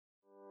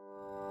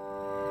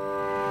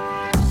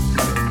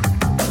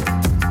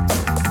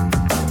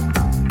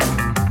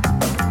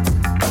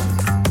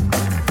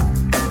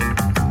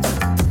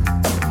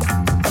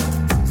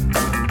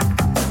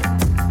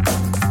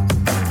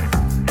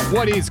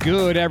What is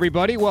good,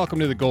 everybody? Welcome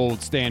to the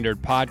Gold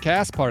Standard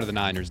Podcast, part of the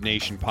Niners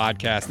Nation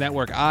Podcast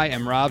Network. I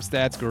am Rob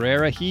Stats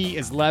Guerrera. He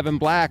is Levin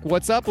Black.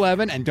 What's up,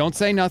 Levin? And don't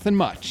say nothing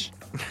much.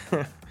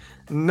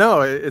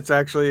 No, it's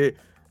actually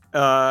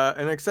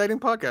an exciting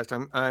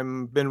podcast.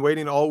 I'm been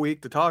waiting all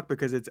week to talk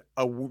because it's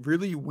a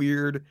really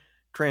weird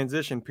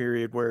transition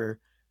period where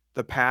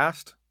the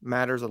past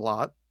matters a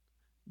lot,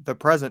 the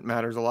present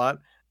matters a lot,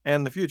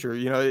 and the future.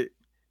 You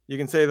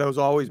can say those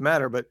always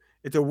matter, but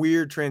it's a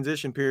weird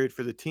transition period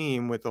for the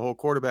team with the whole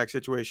quarterback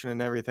situation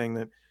and everything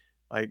that,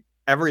 like,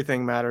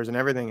 everything matters and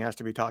everything has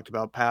to be talked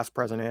about, past,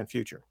 present, and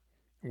future.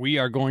 We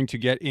are going to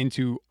get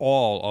into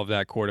all of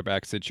that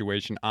quarterback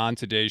situation on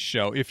today's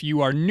show. If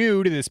you are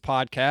new to this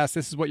podcast,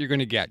 this is what you're going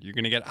to get. You're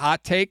going to get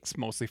hot takes,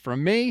 mostly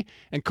from me,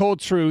 and cold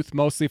truth,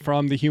 mostly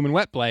from the human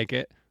wet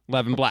blanket,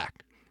 Levin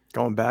Black.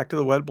 Going back to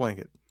the wet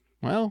blanket.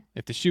 Well,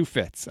 if the shoe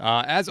fits.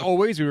 As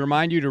always, we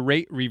remind you to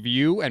rate,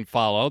 review, and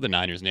follow the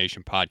Niners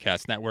Nation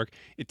Podcast Network.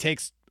 It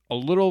takes a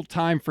little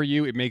time for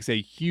you. It makes a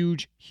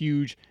huge,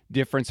 huge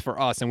difference for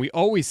us. And we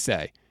always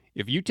say,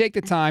 if you take the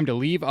time to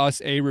leave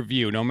us a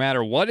review, no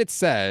matter what it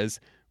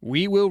says,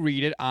 we will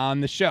read it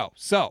on the show.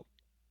 So,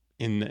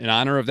 in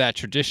honor of that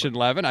tradition,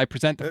 Levin, I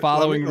present the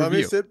following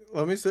review.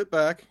 Let me sit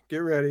back,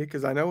 get ready,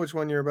 because I know which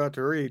one you're about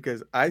to read,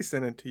 because I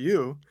sent it to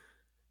you.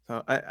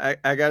 So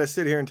I got to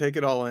sit here and take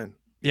it all in.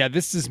 Yeah,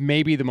 this is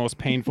maybe the most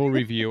painful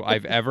review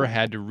I've ever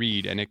had to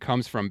read, and it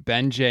comes from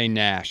Ben J.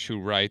 Nash, who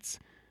writes,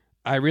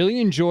 I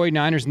really enjoy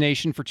Niners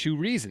Nation for two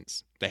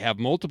reasons. They have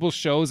multiple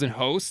shows and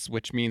hosts,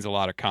 which means a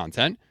lot of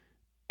content,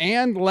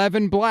 and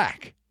Levin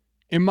Black.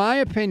 In my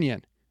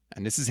opinion,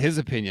 and this is his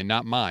opinion,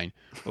 not mine,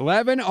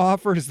 Levin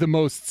offers the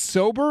most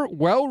sober,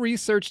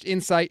 well-researched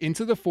insight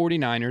into the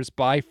 49ers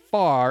by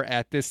far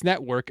at this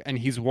network, and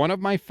he's one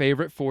of my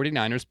favorite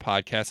 49ers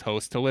podcast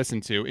hosts to listen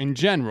to in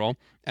general,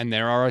 and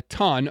there are a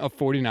ton of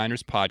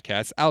 49ers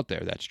podcasts out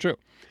there. That's true.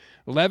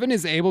 Levin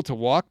is able to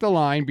walk the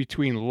line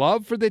between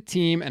love for the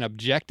team and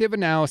objective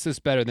analysis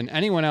better than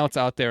anyone else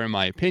out there, in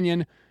my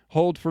opinion.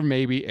 Hold for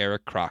maybe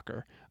Eric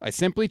Crocker. I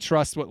simply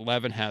trust what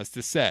Levin has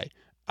to say.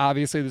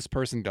 Obviously, this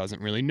person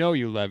doesn't really know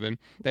you, Levin.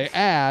 They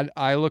add,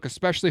 I look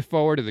especially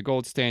forward to the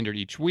Gold Standard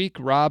each week.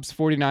 Rob's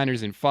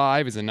 49ers in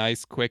 5 is a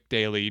nice, quick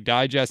daily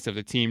digest of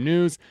the team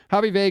news.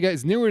 Javi Vega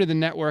is newer to the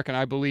network, and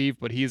I believe,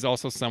 but he is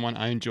also someone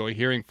I enjoy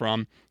hearing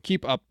from.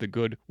 Keep up the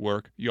good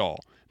work,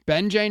 y'all.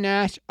 Ben J.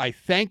 Nash, I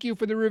thank you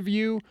for the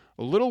review.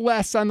 A little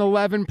less on the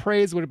Levin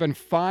praise would have been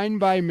fine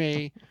by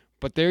me.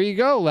 But there you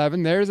go,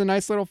 Levin. There's a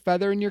nice little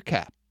feather in your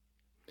cap.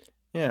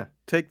 Yeah,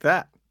 take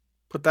that.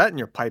 Put that in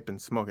your pipe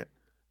and smoke it.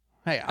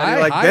 Hey, I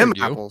like hired them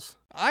you. apples.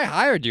 I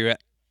hired you.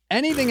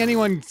 Anything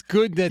anyone's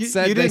good that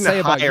said you they didn't say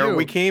about hire. you.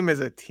 We came as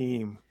a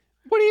team.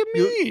 What do you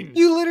mean?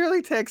 You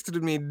literally texted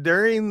me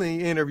during the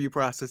interview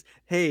process,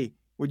 hey,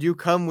 would you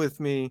come with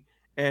me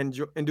and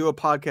do a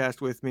podcast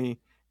with me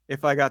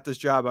if I got this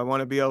job? I want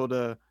to be able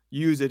to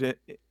use it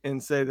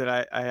and say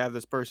that I have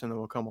this person that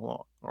will come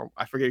along. Or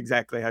I forget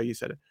exactly how you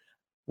said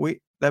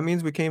it. That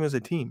means we came as a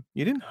team.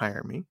 You didn't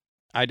hire me.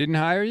 I didn't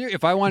hire you?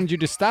 If I wanted you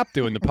to stop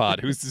doing the pod,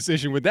 whose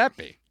decision would that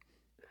be?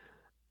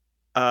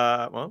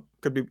 Well,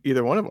 could be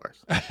either one of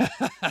ours.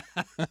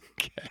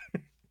 Okay.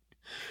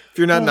 If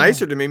you're not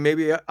nicer to me,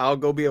 maybe I'll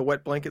go be a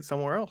wet blanket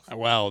somewhere else.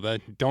 Well,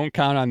 don't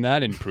count on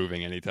that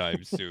improving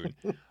anytime soon.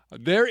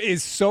 There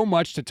is so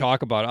much to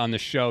talk about on the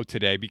show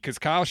today because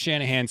Kyle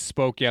Shanahan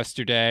spoke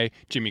yesterday.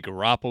 Jimmy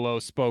Garoppolo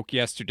spoke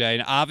yesterday.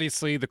 And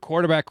obviously, the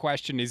quarterback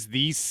question is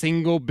the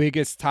single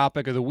biggest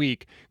topic of the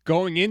week.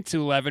 Going into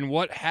 11,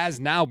 what has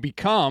now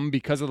become,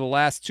 because of the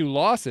last two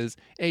losses,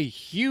 a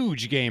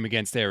huge game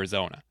against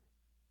Arizona.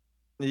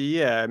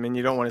 Yeah, I mean,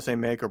 you don't want to say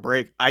make or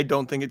break. I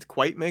don't think it's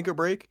quite make or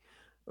break.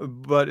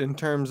 But in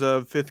terms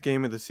of fifth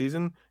game of the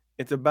season,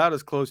 it's about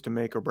as close to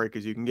make or break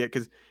as you can get.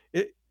 Because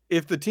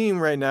if the team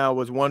right now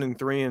was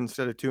 1-3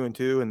 instead of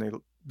 2-2,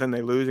 and then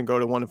they lose and go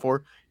to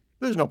 1-4,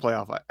 there's no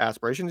playoff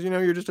aspirations.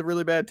 You're just a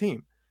really bad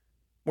team.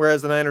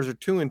 Whereas the Niners are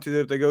 2-2.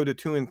 If they go to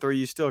 2-3,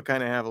 you still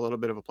kind of have a little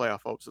bit of a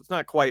playoff hope. So it's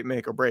not quite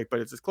make or break, but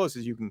it's as close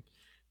as you can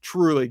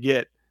truly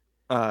get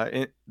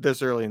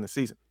this early in the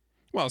season.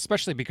 Well,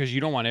 especially because you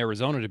don't want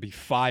Arizona to be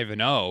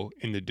 5-0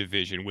 in the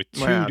division with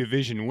two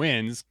division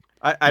wins.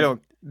 I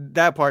don't.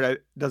 That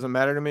part doesn't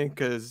matter to me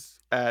because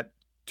at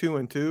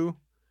 2-2,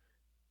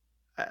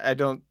 I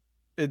don't.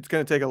 It's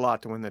going to take a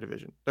lot to win the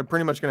division. They're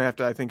pretty much going to have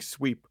to, I think,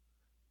 sweep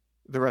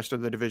the rest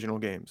of the divisional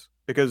games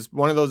because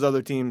one of those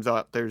other teams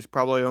out there's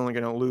probably only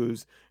going to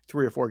lose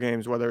 3 or 4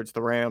 games, whether it's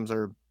the Rams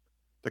or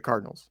the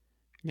Cardinals.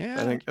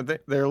 Yeah, I think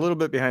they're a little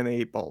bit behind the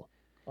 8 ball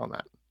on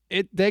that.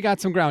 They got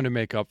some ground to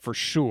make up for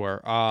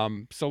sure.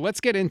 So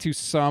let's get into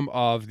some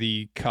of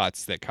the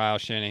cuts that Kyle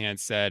Shanahan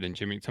said and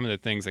some of the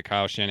things that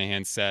Kyle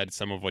Shanahan said,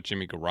 some of what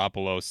Jimmy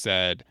Garoppolo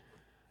said.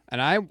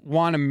 And I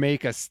want to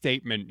make a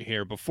statement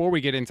here before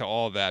we get into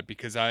all of that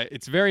because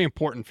it's very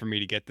important for me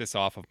to get this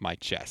off of my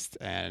chest.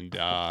 And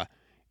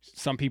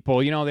some people,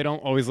 they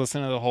don't always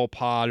listen to the whole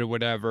pod or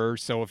whatever.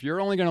 So if you're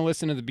only going to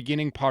listen to the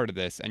beginning part of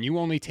this and you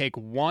only take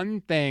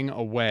one thing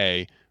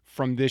away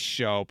from this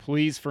show,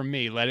 please, for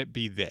me, let it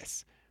be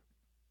this.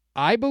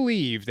 I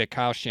believe that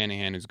Kyle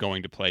Shanahan is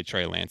going to play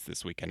Trey Lance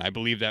this weekend. I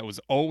believe that was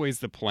always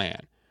the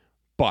plan.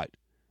 But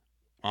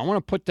I want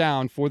to put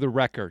down for the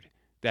record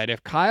that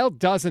if Kyle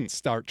doesn't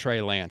start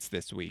Trey Lance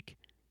this week,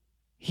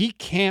 he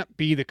can't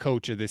be the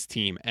coach of this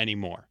team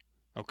anymore.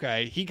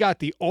 Okay? He got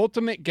the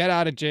ultimate get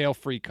out of jail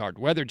free card,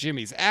 whether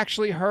Jimmy's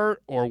actually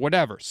hurt or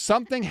whatever.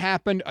 Something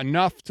happened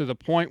enough to the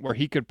point where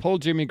he could pull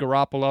Jimmy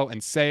Garoppolo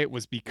and say it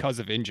was because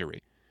of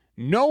injury.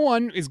 No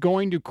one is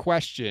going to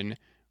question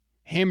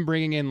him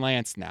bringing in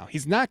Lance now.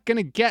 He's not going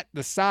to get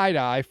the side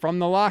eye from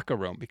the locker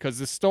room because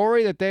the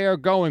story that they are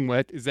going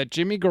with is that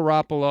Jimmy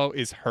Garoppolo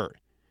is hurt.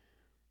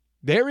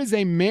 There is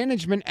a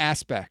management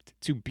aspect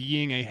to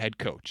being a head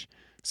coach.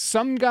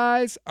 Some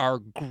guys are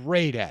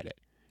great at it.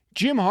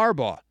 Jim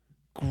Harbaugh,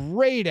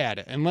 great at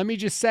it. And let me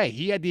just say,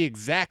 he had the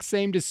exact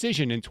same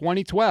decision in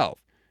 2012.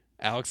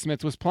 Alex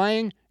Smith was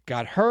playing,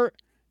 got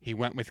hurt. He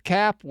went with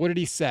Cap. What did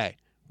he say?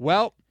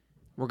 Well,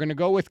 we're going to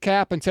go with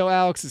Cap until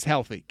Alex is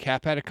healthy.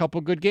 Cap had a couple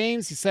good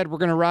games. He said, we're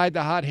going to ride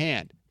the hot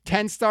hand.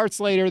 10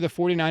 starts later, the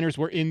 49ers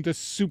were in the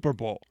Super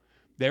Bowl.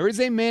 There is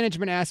a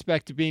management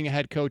aspect to being a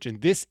head coach,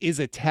 and this is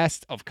a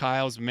test of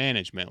Kyle's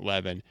management,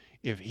 Levin.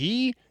 If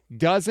he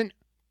doesn't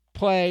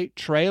play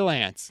Trey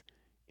Lance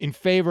in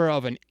favor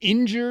of an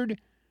injured,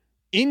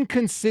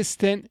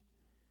 inconsistent,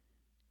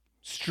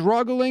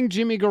 struggling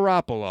Jimmy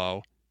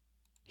Garoppolo,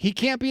 he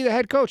can't be the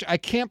head coach. I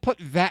can't put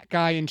that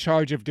guy in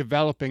charge of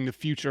developing the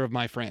future of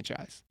my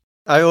franchise.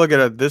 I look at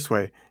it this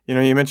way. You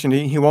know, you mentioned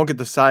he won't get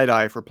the side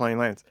eye for playing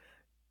Lance.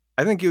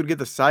 I think he would get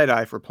the side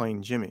eye for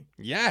playing Jimmy.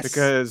 Yes.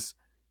 Because,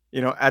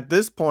 you know, at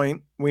this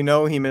point, we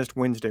know he missed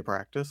Wednesday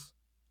practice.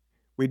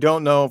 We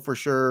don't know for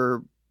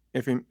sure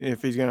if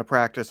he's going to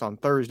practice on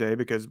Thursday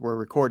because we're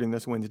recording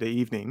this Wednesday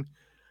evening.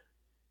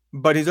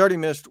 But he's already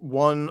missed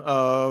one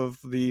of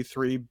the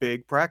 3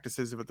 big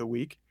practices of the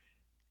week.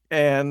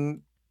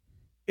 And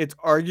it's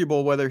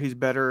arguable whether he's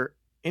better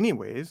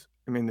anyways.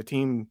 I mean, the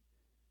team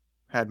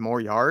had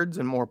more yards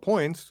and more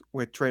points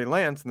with Trey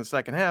Lance in the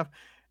second half,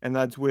 and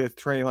that's with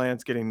Trey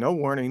Lance getting no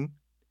warning,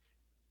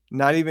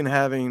 not even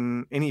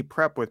having any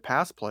prep with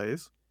pass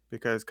plays,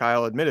 because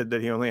Kyle admitted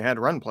that he only had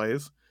run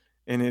plays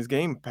in his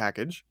game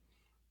package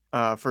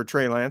for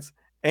Trey Lance,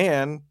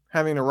 and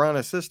having to run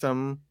a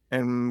system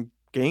and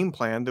game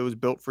plan that was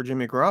built for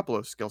Jimmy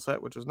Garoppolo's skill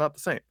set, which was not the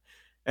same.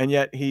 And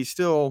yet he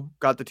still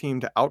got the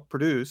team to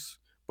outproduce,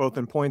 both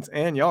in points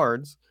and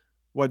yards,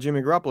 what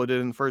Jimmy Garoppolo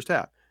did in the first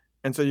half.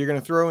 And so you're going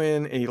to throw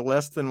in a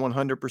less than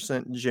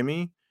 100%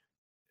 Jimmy.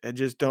 I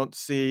just don't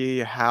see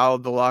how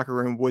the locker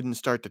room wouldn't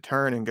start to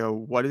turn and go,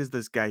 what is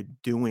this guy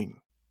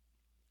doing?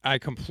 I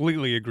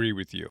completely agree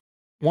with you.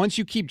 Once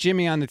you keep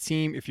Jimmy on the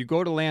team, if you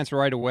go to Lance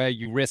right away,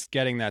 you risk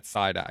getting that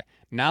side eye.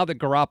 Now that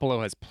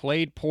Garoppolo has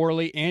played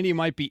poorly and he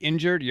might be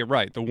injured, you're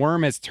right. The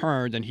worm has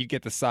turned and he'd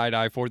get the side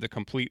eye for the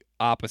complete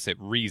opposite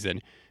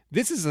reason.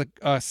 This is a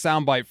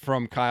soundbite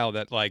from Kyle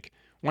that, like,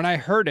 when I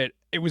heard it,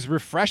 it was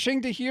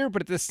refreshing to hear,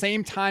 but at the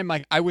same time,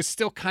 like, I was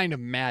still kind of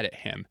mad at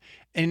him.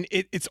 And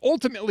it's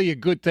ultimately a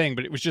good thing,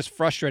 but it was just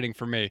frustrating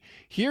for me.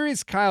 Here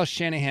is Kyle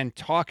Shanahan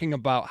talking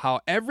about how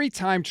every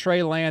time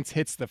Trey Lance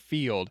hits the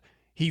field,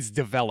 he's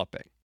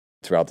developing.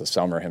 Throughout the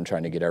summer, him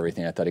trying to get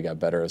everything, I thought he got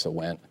better as it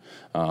went.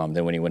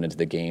 Then when he went into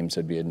the games,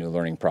 it'd be a new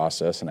learning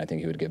process, and I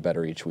think he would get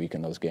better each week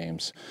in those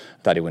games.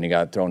 I thought when he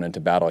got thrown into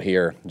battle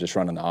here, just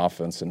running the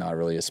offense and not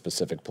really a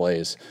specific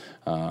plays,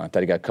 I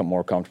thought he got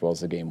more comfortable as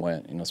the game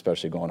went,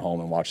 especially going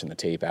home and watching the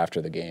tape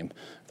after the game.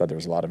 I thought there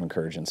was a lot of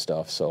encouraging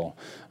stuff. So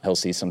he'll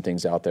see some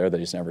things out there that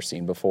he's never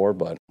seen before,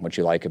 but what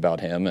you like about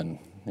him and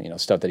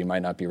stuff that he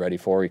might not be ready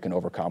for, he can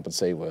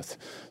overcompensate with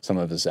some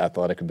of his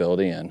athletic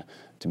ability and,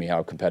 to me,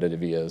 how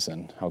competitive he is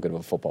and how good of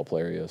a football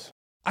player he is.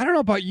 I don't know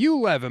about you,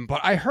 Levin, but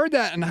I heard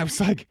that and I was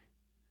like,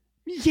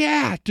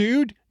 yeah,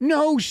 dude,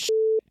 no shit.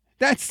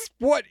 That's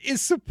what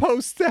is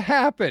supposed to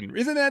happen.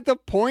 Isn't that the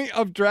point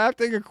of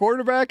drafting a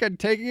quarterback and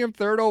taking him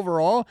 3rd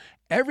overall?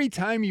 Every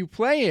time you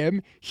play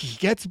him, he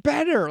gets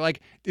better.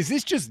 Like, is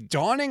this just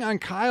dawning on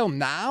Kyle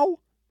now?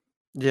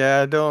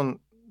 Yeah,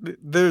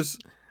 there's,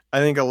 I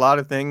think, a lot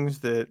of things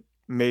that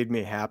made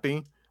me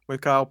happy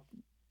with Kyle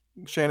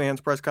Shanahan's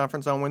press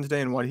conference on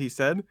Wednesday and what he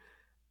said,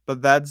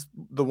 but that's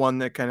the one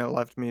that kind of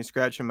left me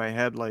scratching my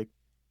head like,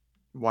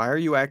 why are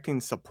you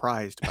acting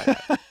surprised by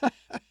that?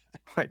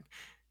 Like,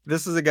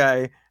 this is a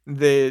guy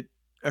that,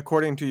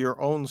 according to your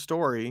own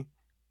story,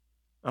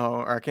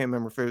 or I can't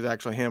remember if it was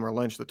actually him or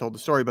Lynch that told the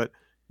story, but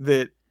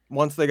that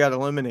once they got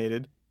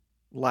eliminated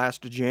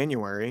last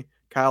January,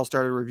 Kyle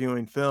started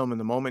reviewing film, and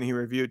the moment he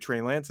reviewed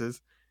Trey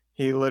Lance's,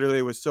 he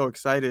literally was so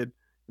excited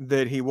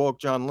that he woke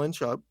John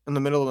Lynch up in the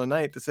middle of the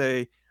night to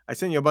say, I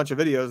sent you a bunch of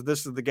videos.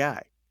 This is the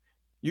guy.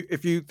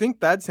 If you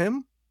think that's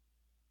him,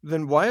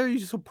 then why are you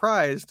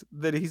surprised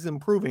that he's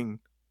improving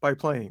by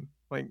playing?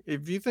 Like,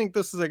 if you think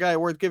this is a guy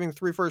worth giving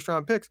 3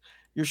 first-round picks,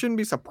 you shouldn't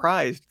be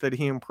surprised that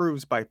he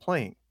improves by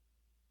playing.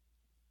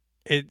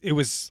 It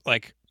was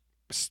like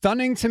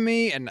stunning to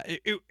me, and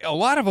a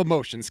lot of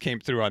emotions came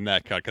through on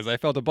that cut because I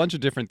felt a bunch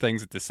of different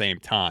things at the same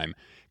time.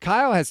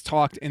 Kyle has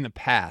talked in the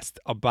past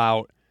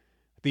about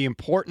the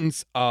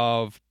importance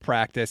of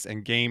practice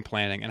and game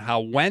planning and how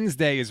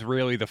Wednesday is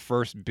really the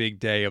first big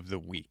day of the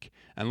week.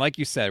 And like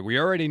you said, we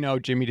already know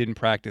Jimmy didn't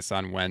practice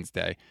on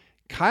Wednesday.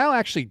 Kyle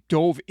actually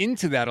dove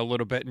into that a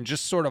little bit and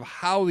just sort of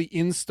how the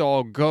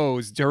install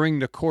goes during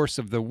the course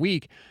of the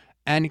week.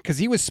 And because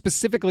he was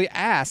specifically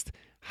asked,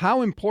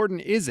 how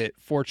important is it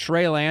for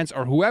Trey Lance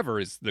or whoever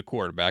is the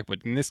quarterback,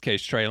 but in this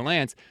case, Trey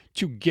Lance,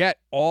 to get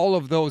all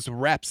of those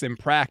reps in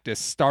practice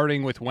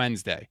starting with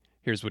Wednesday?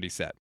 Here's what he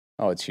said.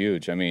 Oh, it's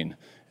huge. I mean,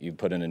 you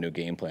put in a new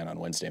game plan on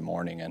Wednesday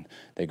morning, and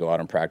they go out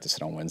and practice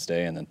it on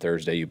Wednesday, and then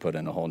Thursday you put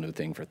in a whole new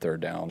thing for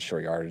third down,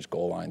 short yardage,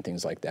 goal line,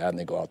 things like that, and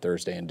they go out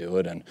Thursday and do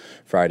it, and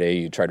Friday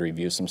you try to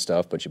review some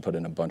stuff, but you put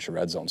in a bunch of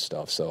red zone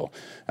stuff. So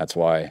that's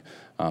why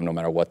no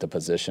matter what the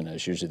position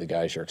is, usually the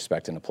guys you're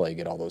expecting to play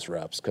get all those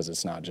reps because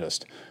it's not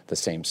just the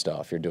same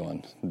stuff. You're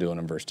doing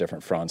them versus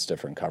different fronts,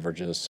 different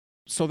coverages.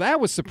 So that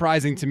was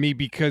surprising to me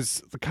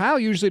because Kyle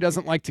usually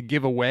doesn't like to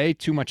give away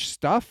too much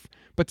stuff,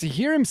 but to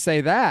hear him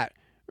say that,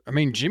 I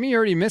mean, Jimmy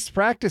already missed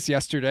practice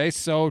yesterday,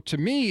 so to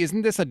me,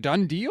 isn't this a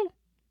done deal?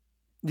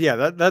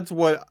 Yeah, that's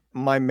what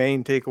my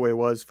main takeaway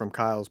was from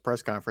Kyle's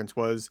press conference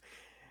was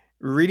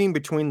reading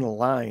between the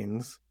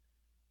lines,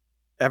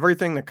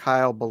 everything that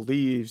Kyle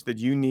believes that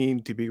you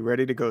need to be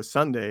ready to go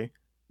Sunday,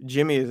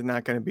 Jimmy is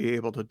not going to be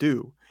able to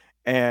do.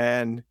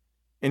 And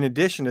in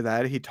addition to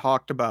that, he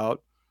talked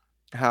about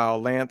how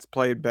Lance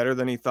played better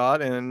than he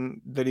thought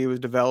and that he was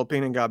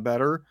developing and got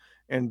better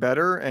and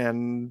better.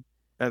 And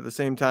at the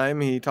same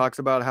time, he talks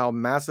about how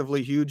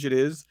massively huge it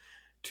is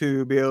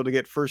to be able to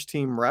get first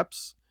team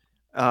reps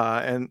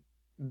and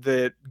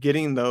that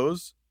getting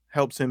those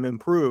helps him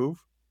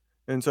improve.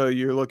 And so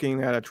you're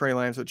looking at a Trey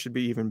Lance that should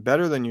be even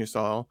better than you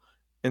saw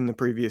in the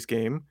previous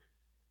game.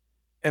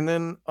 And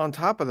then on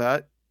top of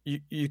that,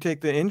 you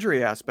take the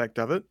injury aspect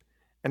of it.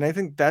 And I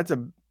think that's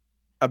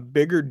a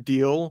bigger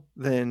deal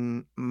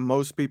than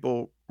most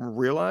people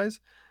realize.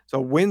 So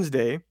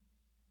Wednesday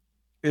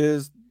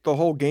is the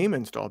whole game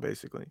install,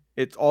 basically.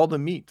 It's all the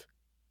meat.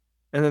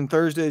 And then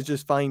Thursday is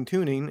just fine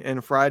tuning,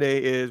 and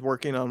Friday is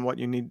working on what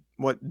you need,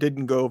 what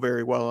didn't go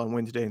very well on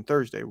Wednesday and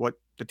Thursday, what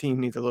the team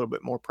needs a little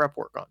bit more prep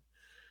work on.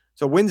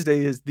 So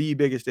Wednesday is the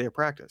biggest day of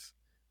practice.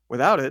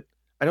 Without it,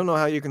 I don't know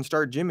how you can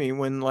start Jimmy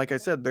when, like I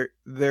said,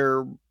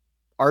 they're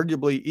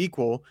arguably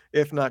equal,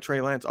 if not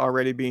Trey Lance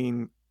already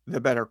being the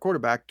better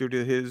quarterback due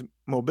to his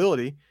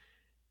mobility.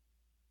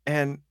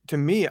 And to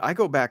me, I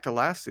go back to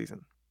last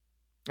season.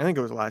 I think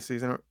it was last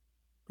season.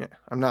 Yeah,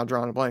 I'm now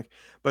drawing a blank.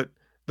 But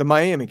the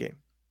Miami game.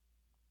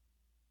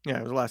 Yeah,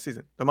 it was last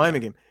season. The Miami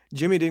game.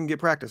 Jimmy didn't get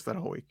practice that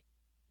whole week.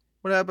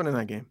 What happened in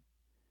that game?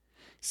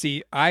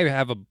 See, I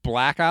have a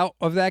blackout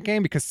of that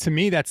game because to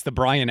me that's the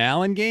Brian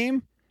Allen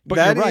game. But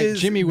That you're right,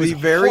 is Jimmy was the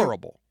very-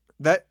 horrible.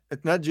 That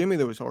it's not Jimmy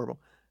that was horrible.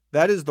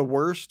 That is the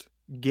worst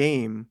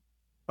game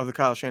of the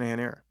Kyle Shanahan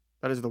era.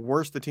 That is the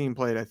worst the team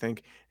played, I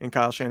think, in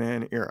Kyle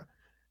Shanahan era.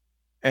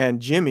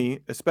 And Jimmy,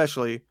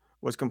 especially,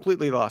 was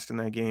completely lost in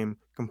that game,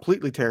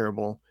 completely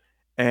terrible,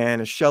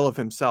 and a shell of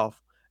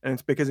himself. And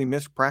it's because he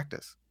missed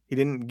practice. He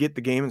didn't get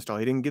the game install.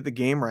 He didn't get the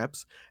game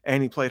reps,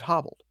 and he played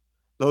hobbled.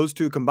 Those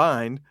two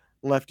combined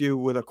left you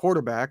with a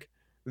quarterback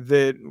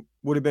that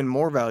would have been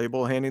more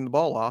valuable handing the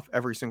ball off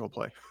every single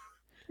play.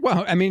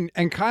 Well, I mean,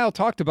 and Kyle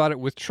talked about it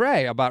with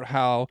Trey about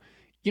how,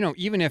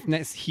 even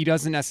if he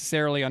doesn't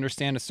necessarily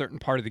understand a certain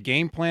part of the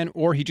game plan,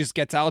 or he just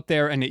gets out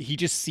there and he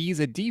just sees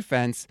a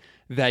defense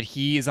that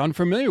he is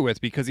unfamiliar with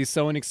because he's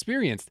so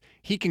inexperienced,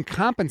 he can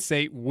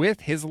compensate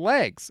with his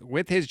legs,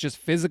 with his just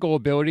physical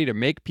ability to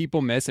make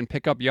people miss and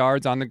pick up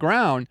yards on the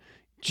ground.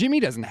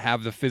 Jimmy doesn't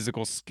have the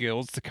physical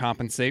skills to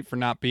compensate for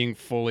not being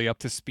fully up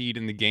to speed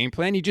in the game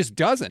plan. He just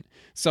doesn't.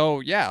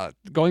 So, yeah,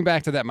 going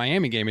back to that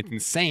Miami game, it's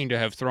insane to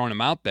have thrown him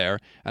out there,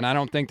 and I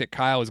don't think that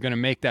Kyle is going to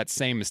make that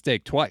same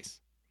mistake twice.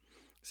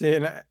 See,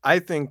 and I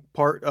think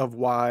part of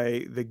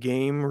why the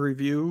game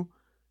review,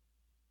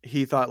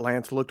 he thought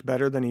Lance looked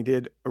better than he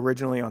did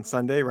originally on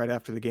Sunday right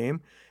after the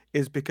game,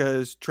 is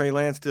because Trey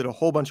Lance did a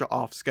whole bunch of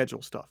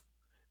off-schedule stuff.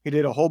 He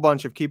did a whole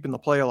bunch of keeping the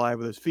play alive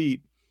with his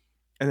feet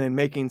and then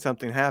making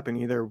something happen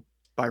either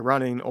by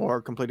running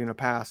or completing a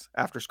pass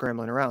after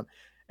scrambling around.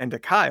 And to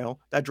Kyle,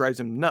 that drives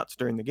him nuts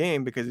during the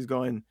game because he's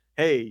going,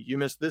 hey, you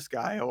missed this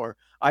guy, or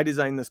I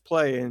designed this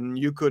play and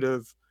you could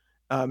have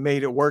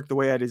made it work the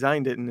way I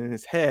designed it. And in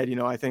his head,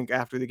 I think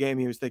after the game,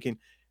 he was thinking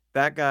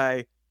that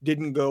guy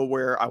didn't go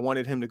where I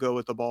wanted him to go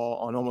with the ball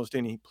on almost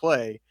any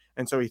play.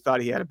 And so he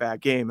thought he had a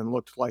bad game and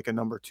looked like a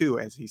number 2,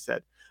 as he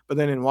said. But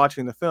then in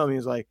watching the film, he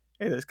was like,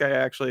 hey, this guy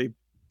actually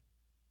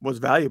was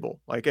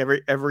valuable. Like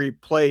every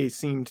play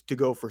seemed to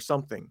go for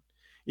something.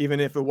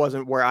 Even if it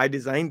wasn't where I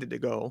designed it to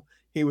go,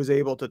 he was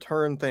able to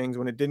turn things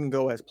when it didn't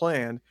go as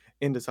planned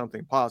into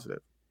something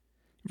positive.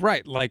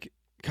 Right. Like,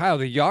 Kyle,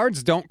 the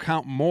yards don't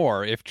count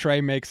more if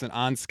Trey makes an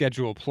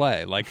on-schedule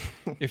play. Like,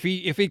 if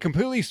he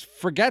completely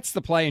forgets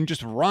the play and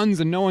just runs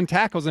and no one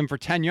tackles him for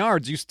 10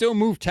 yards, you still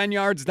move 10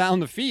 yards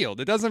down the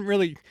field. It doesn't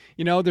really,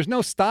 there's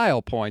no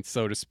style points,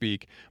 so to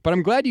speak. But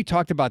I'm glad you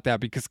talked about that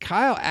because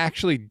Kyle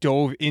actually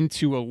dove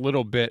into a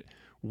little bit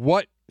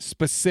what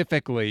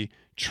specifically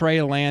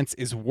Trey Lance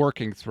is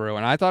working through.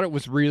 And I thought it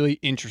was really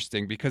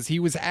interesting because he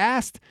was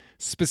asked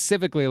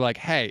specifically, like,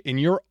 hey, in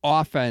your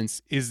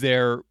offense, is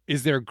there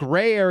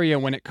gray area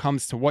when it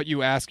comes to what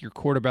you ask your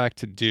quarterback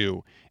to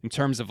do in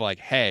terms of like,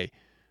 hey,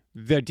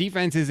 the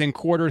defense is in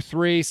quarter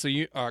three, so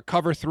you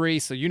cover three,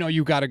 so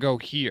you got to go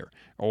here.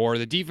 Or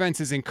the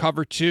defense is in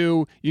cover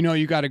two,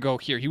 you got to go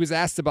here. He was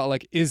asked about,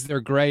 like, is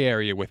there gray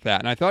area with that?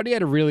 And I thought he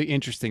had a really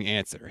interesting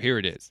answer. Here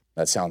it is.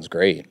 That sounds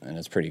great, and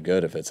it's pretty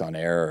good if it's on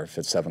air or if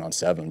it's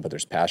 7-on-7, but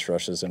there's pass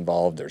rushes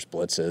involved, there's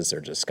blitzes,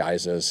 there's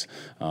disguises,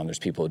 there's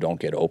people who don't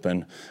get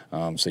open.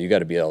 So you got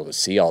to be able to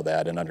see all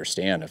that and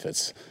understand if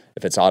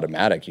it's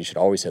automatic, you should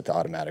always hit the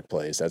automatic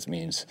plays. That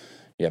means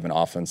you have an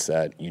offense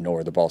that you know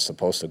where the ball's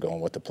supposed to go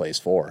and what the play's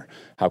for.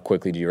 How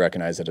quickly do you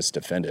recognize that it's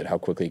defended? How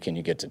quickly can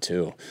you get to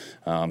two?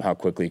 How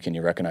quickly can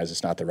you recognize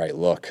it's not the right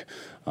look?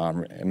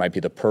 It might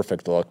be the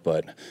perfect look,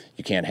 but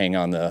you can't hang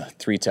on the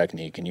three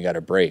technique and you got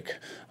to break.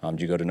 Do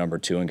you go to number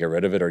two and get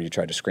rid of it, or do you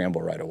try to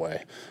scramble right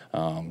away?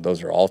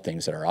 Those are all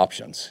things that are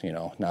options. They're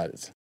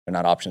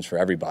not options for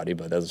everybody,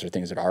 but those are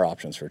things that are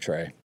options for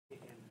Trey.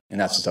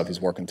 And that's the stuff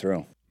he's working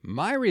through.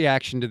 My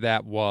reaction to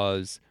that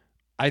was,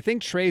 I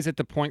think Trey's at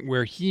the point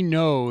where he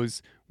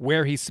knows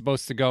where he's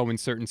supposed to go in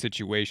certain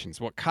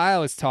situations. What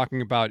Kyle is talking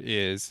about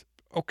is,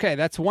 okay,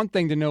 that's one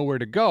thing to know where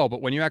to go,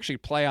 but when you actually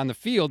play on the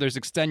field, there's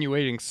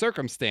extenuating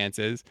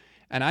circumstances.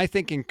 And I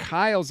think in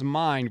Kyle's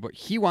mind, what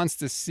he wants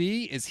to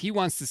see is he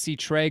wants to see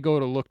Trey go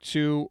to look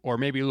two or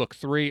maybe look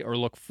three or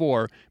look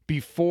four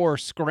before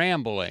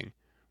scrambling.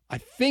 I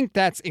think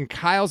that's in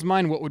Kyle's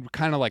mind what would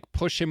kind of like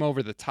push him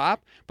over the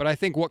top. But I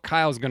think what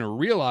Kyle's going to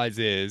realize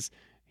is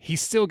he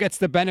still gets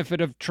the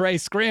benefit of Trey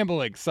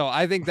scrambling. So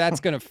I think that's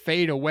going to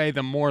fade away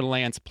the more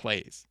Lance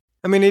plays.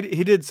 I mean,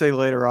 he did say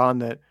later on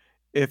that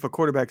if a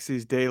quarterback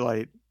sees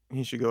daylight,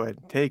 he should go ahead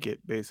and take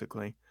it,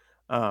 basically.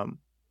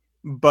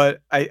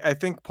 But I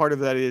think part of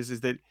that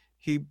is that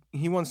he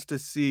wants to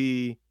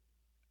see.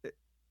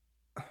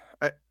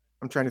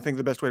 I'm trying to think of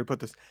the best way to put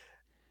this.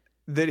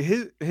 That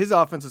his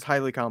offense is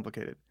highly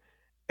complicated,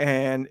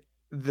 and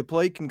the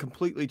play can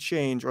completely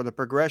change, or the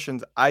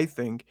progressions, I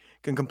think,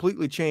 can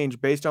completely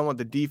change based on what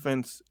the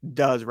defense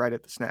does right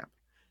at the snap.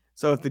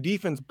 So if the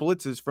defense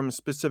blitzes from a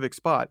specific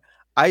spot,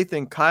 I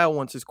think Kyle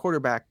wants his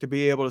quarterback to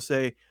be able to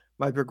say,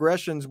 my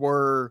progressions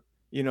were,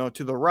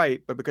 to the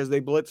right, but because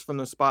they blitz from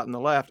the spot on the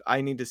left, I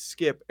need to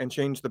skip and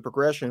change the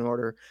progression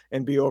order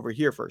and be over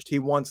here first. He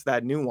wants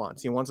that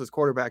nuance. He wants his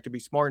quarterback to be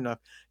smart enough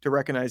to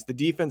recognize the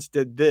defense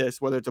did this,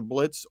 whether it's a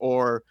blitz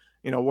or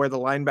where the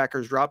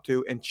linebackers drop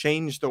to, and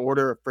change the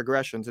order of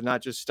progressions and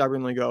not just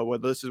stubbornly go, well,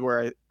 this is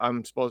where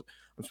I'm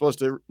supposed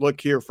to look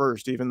here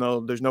first, even though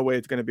there's no way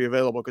it's going to be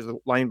available because the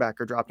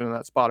linebacker dropped into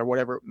that spot or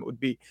whatever it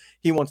would be.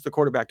 He wants the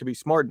quarterback to be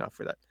smart enough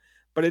for that.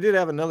 But I did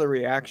have another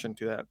reaction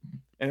to that,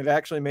 and it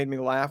actually made me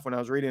laugh when I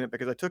was reading it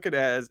because I took it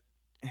as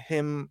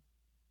him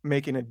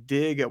making a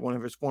dig at one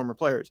of his former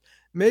players.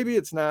 Maybe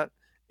it's not.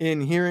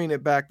 In hearing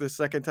it back the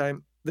second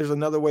time, there's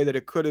another way that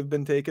it could have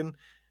been taken.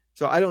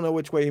 So I don't know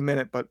which way he meant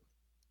it, but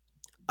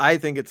I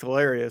think it's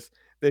hilarious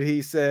that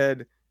he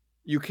said,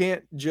 you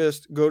can't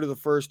just go to the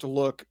first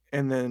look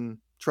and then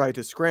try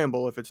to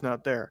scramble if it's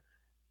not there.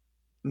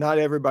 Not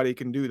everybody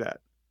can do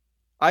that.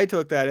 I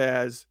took that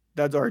as,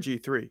 that's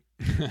RG3.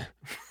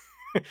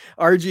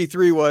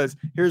 RG3 was,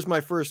 here's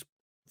my first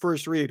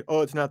read.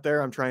 Oh, it's not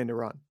there. I'm trying to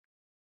run.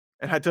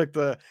 And I took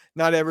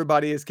not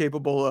everybody is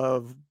capable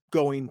of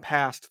going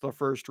past the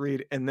first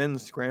read and then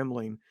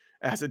scrambling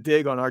as a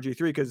dig on RG3,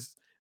 because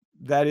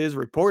that is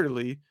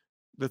reportedly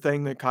the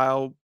thing that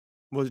Kyle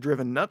was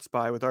driven nuts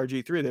by with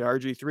RG3, that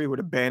RG3 would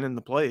abandon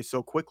the play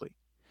so quickly.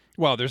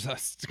 Well,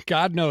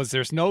 God knows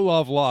there's no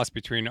love lost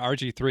between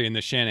RG3 and the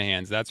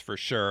Shanahans, that's for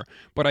sure.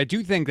 But I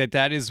do think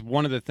that is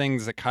one of the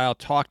things that Kyle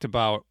talked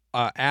about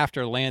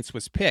after Lance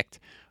was picked,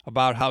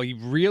 about how he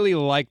really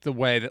liked the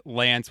way that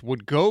Lance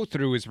would go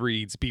through his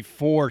reads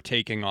before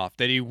taking off,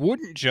 that he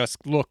wouldn't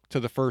just look to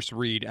the first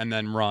read and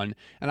then run.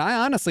 And I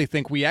honestly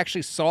think we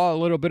actually saw a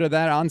little bit of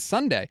that on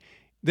Sunday.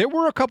 There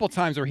were a couple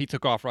times where he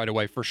took off right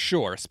away, for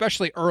sure,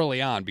 especially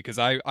early on, because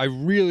I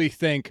really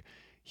think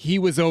he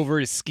was over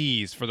his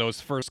skis for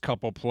those first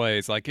couple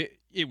plays. Like,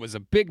 it was a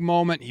big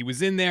moment. He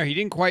was in there. He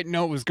didn't quite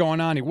know what was going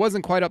on. He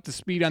wasn't quite up to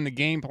speed on the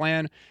game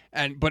plan,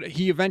 but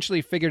he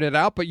eventually figured it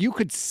out. But you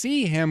could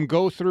see him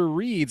go through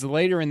reads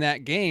later in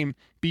that game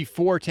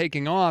before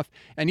taking off,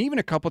 and even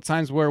a couple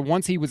times where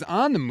once he was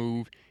on the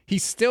move, he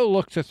still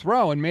looked to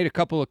throw and made a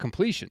couple of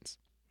completions.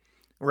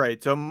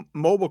 Right. So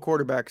mobile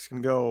quarterbacks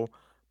can go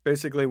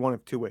basically one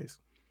of two ways.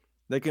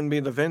 They can be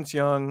the Vince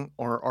Young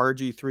or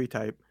RG3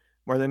 type,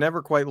 where they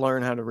never quite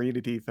learn how to read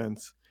a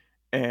defense,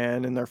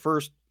 and in their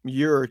first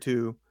year or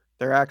two,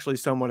 they're actually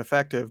somewhat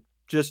effective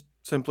just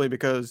simply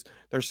because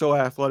they're so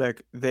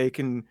athletic. They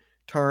can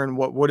turn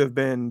what would have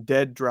been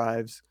dead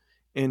drives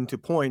into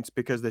points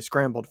because they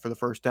scrambled for the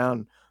first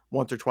down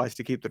once or twice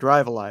to keep the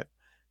drive alive.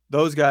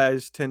 Those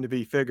guys tend to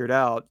be figured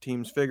out.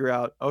 Teams figure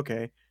out,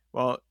 okay,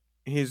 well,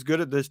 he's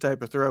good at this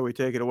type of throw. We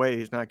take it away.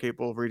 He's not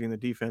capable of reading the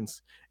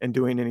defense and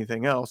doing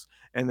anything else.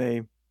 And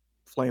they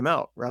flame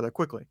out rather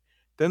quickly.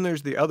 Then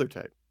there's the other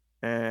type.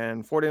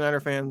 And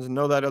 49er fans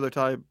know that other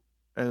type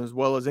as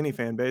well as any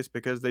fan base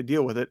because they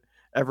deal with it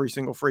every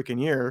single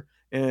freaking year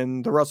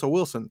in the Russell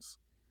Wilsons,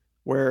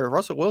 where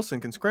Russell Wilson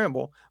can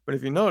scramble, but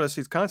if you notice,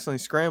 he's constantly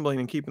scrambling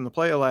and keeping the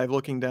play alive,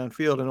 looking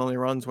downfield, and only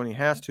runs when he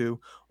has to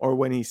or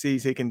when he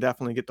sees he can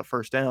definitely get the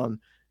first down.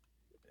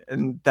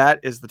 And that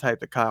is the type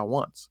that Kyle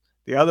wants.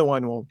 The other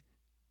one will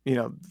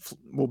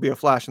be a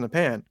flash in the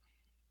pan.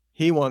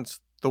 He wants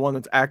the one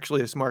that's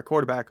actually a smart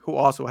quarterback who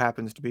also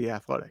happens to be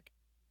athletic.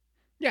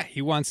 Yeah,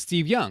 he wants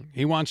Steve Young.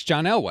 He wants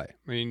John Elway.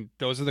 I mean,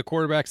 those are the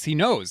quarterbacks he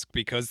knows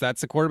because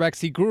that's the quarterbacks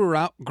he grew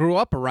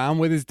up around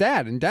with his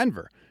dad in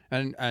Denver.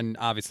 And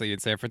obviously in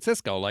San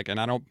Francisco, and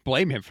I don't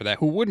blame him for that.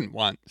 Who wouldn't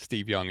want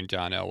Steve Young and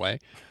John Elway?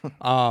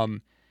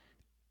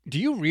 Do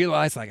you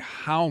realize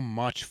how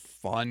much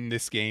fun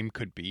this game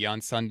could be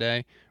on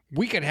Sunday?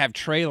 We could have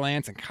Trey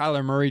Lance and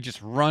Kyler Murray just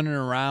running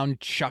around,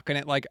 chucking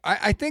it.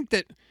 I think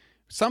that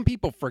some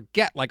people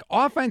forget,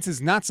 offense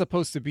is not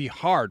supposed to be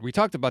hard. We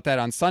talked about that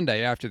on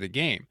Sunday after the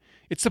game.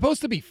 It's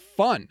supposed to be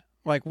fun.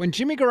 When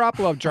Jimmy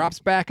Garoppolo drops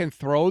back and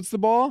throws the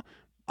ball,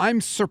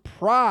 I'm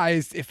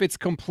surprised if it's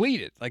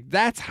completed.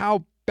 That's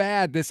how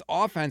bad this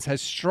offense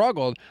has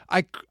struggled.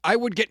 I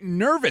would get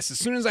nervous as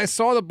soon as I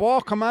saw the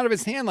ball come out of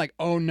his hand,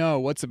 oh no,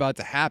 what's about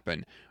to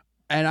happen?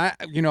 And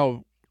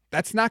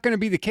that's not going to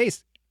be the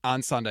case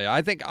on Sunday.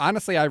 I think,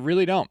 honestly, I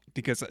really don't,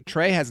 because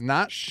Trey has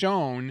not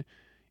shown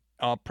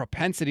a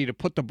propensity to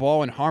put the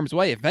ball in harm's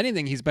way. If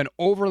anything, he's been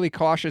overly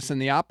cautious in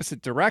the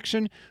opposite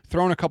direction,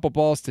 thrown a couple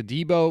balls to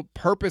Debo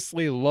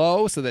purposely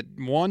low so that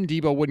one,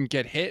 Debo wouldn't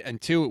get hit,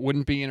 and two, it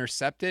wouldn't be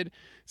intercepted.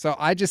 So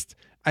I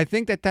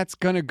think that that's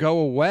going to go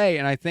away,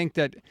 and I think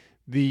that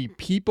the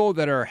people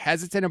that are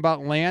hesitant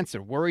about Lance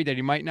or worried that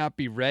he might not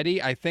be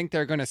ready, I think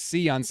they're going to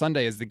see on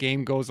Sunday as the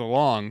game goes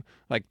along,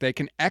 they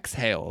can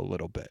exhale a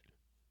little bit.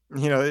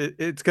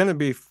 It's going to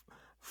be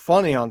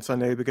funny on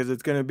Sunday because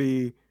it's going to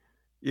be,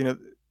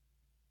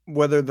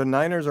 whether the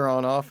Niners are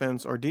on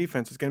offense or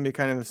defense, it's going to be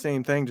kind of the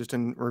same thing, just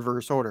in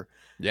reverse order.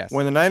 Yes.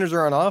 When the Niners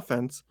are on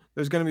offense,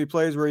 there's going to be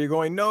plays where you're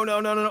going, no,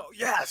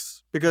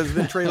 yes, because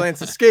then Trey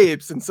Lance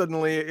escapes, and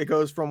suddenly it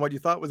goes from what you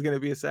thought was going to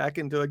be a sack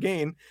into a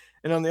gain.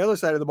 And on the other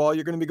side of the ball,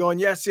 you're going to be going,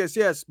 yes,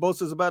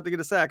 Bosa's about to get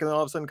a sack, and then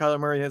all of a sudden Kyler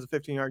Murray has a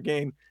 15-yard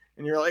gain,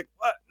 and you're like,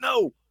 what?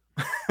 No.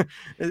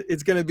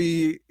 It's going to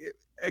be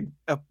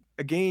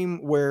a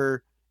game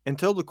where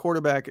until the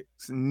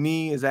quarterback's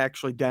knee is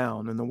actually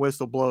down and the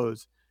whistle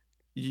blows,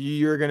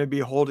 you're going to be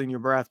holding your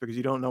breath because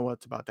you don't know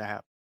what's about to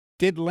happen.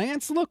 Did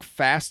Lance look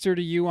faster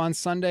to you on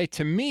Sunday?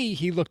 To me,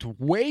 he looked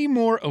way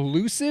more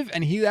elusive,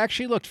 and he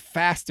actually looked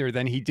faster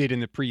than he did in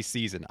the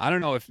preseason. I don't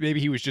know if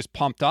maybe he was just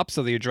pumped up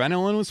so the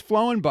adrenaline was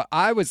flowing, but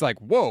I was like,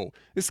 whoa,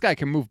 this guy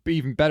can move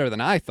even better than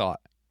I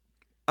thought.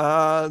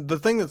 The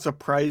thing that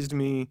surprised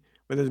me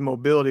with his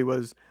mobility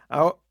was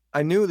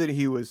I knew that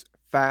he was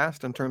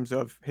fast in terms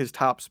of his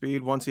top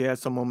speed. Once he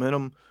has some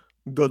momentum,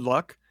 good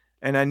luck.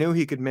 And I knew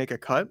he could make a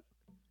cut.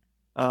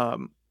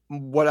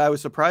 What I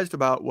was surprised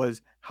about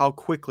was how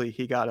quickly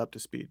he got up to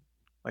speed.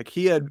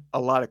 He had a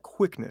lot of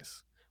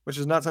quickness, which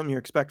is not something you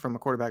expect from a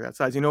quarterback that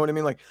size. You know what I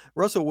mean?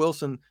 Russell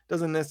Wilson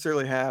doesn't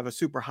necessarily have a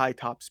super high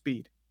top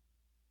speed.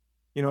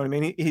 You know what I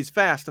mean? He's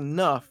fast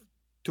enough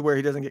to where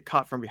he doesn't get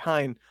caught from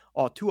behind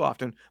all too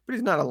often, but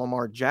he's not a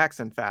Lamar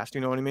Jackson fast.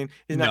 You know what I mean?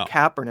 He's not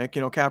Kaepernick.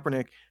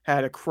 Kaepernick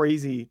had a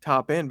crazy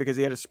top end because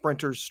he had a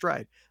sprinter's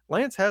stride.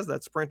 Lance has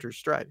that sprinter's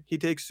stride. He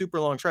takes super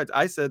long strides.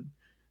 I said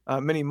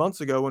many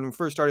months ago when we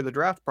first started the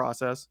draft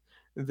process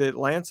that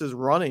Lance's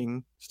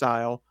running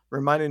style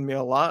reminded me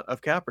a lot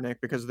of Kaepernick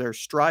because their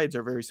strides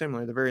are very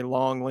similar. They're very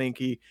long,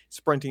 lanky,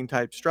 sprinting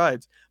type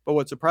strides. But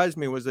what surprised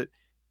me was that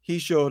he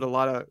showed a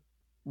lot of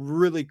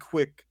really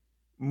quick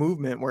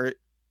movement where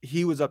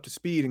he was up to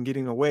speed and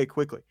getting away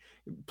quickly.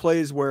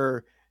 Plays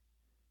where,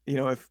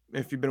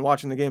 if you've been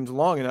watching the games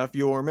long enough,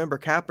 you'll remember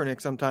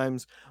Kaepernick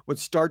sometimes would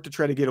start to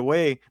try to get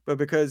away, but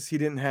because he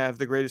didn't have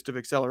the greatest of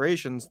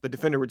accelerations, the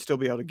defender would still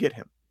be able to get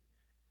him.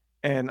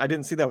 And I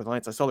didn't see that with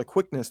Lance. I saw the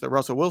quickness that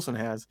Russell Wilson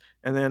has.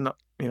 And then,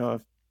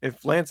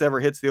 if Lance ever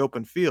hits the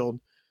open field,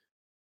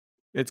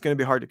 it's going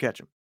to be hard to catch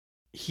him.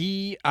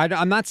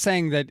 I'm not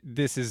saying that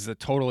this is a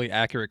totally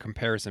accurate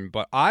comparison,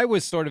 but I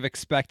was sort of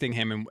expecting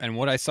him, and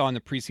what I saw in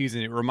the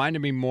preseason, it reminded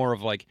me more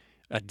of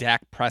a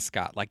Dak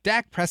Prescott.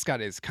 Dak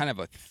Prescott is kind of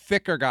a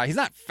thicker guy. He's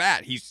not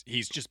fat. He's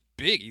just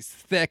big. He's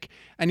thick,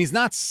 and he's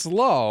not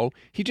slow.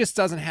 He just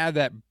doesn't have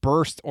that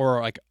burst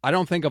or I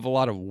don't think of a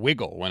lot of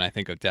wiggle when I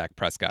think of Dak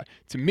Prescott.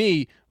 To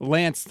me,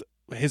 Lance,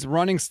 his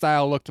running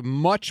style looked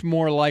much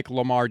more like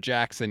Lamar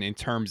Jackson in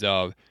terms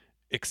of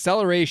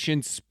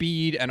acceleration,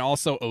 speed, and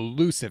also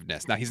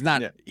elusiveness. Now,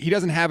 he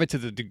doesn't have it to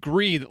the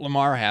degree that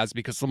Lamar has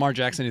because Lamar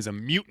Jackson is a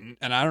mutant,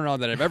 and I don't know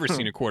that I've ever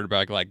seen a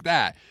quarterback like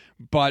that.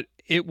 But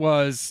it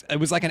was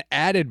like an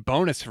added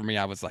bonus for me.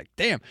 I was like,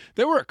 damn,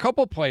 there were a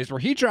couple plays where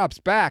he drops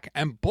back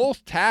and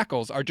both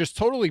tackles are just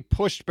totally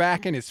pushed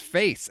back in his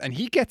face, and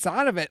he gets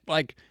out of it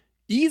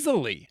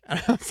easily.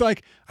 And I was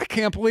like, I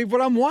can't believe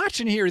what I'm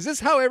watching here. Is this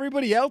how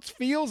everybody else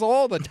feels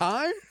all the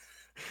time?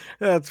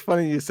 That's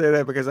funny you say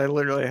that because I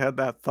literally had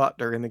that thought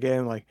during the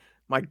game. Like,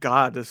 my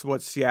God, this is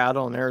what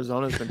Seattle and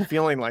Arizona's been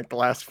feeling like the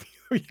last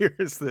few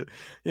years. That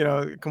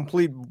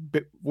complete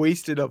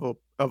wasted of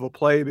a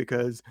play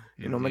because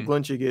Hmm.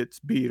 McGlinchey gets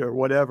beat or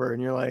whatever,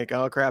 and you're like,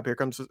 oh crap, here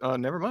comes.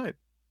 Never mind.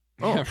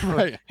 Yeah, Oh,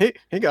 right.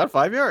 he got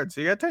 5 yards.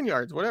 He got 10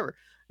 yards. Whatever.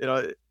 You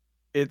know,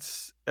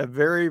 it's a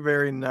very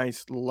very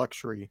nice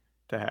luxury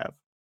to have.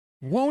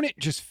 Won't it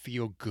just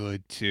feel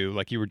good too,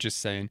 like you were just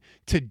saying,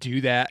 to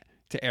do that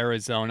to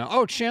Arizona?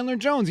 Oh, Chandler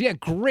Jones, yeah,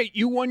 great.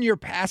 You won your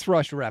pass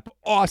rush rep.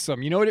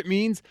 Awesome. You know what it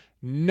means?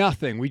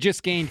 Nothing. We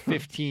just gained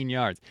 15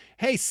 yards.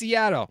 Hey,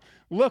 Seattle,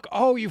 look,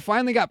 oh, you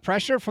finally got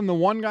pressure from the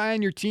one guy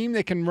on your team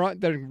that can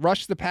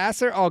rush the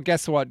passer. Oh,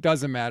 guess what?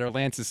 Doesn't matter.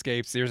 Lance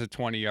escapes. There's a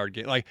 20-yard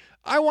get. Like,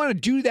 I want to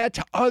do that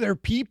to other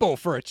people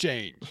for a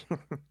change.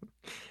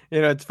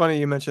 It's funny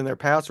you mentioned their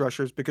pass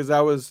rushers because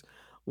that was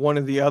one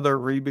of the other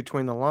read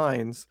between the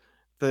lines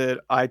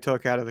that I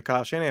took out of the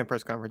Kyle Shanahan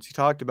press conference. He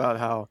talked about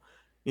how,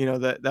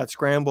 that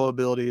scramble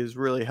ability is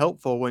really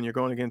helpful when you're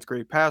going against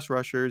great pass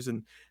rushers.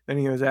 And then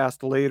he was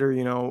asked later,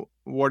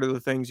 what are the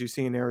things you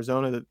see in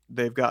Arizona that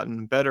they've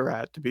gotten better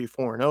at to be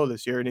 4-0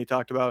 this year? And he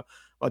talked about,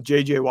 well,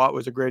 J.J. Watt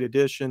was a great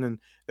addition and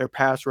their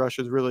pass rush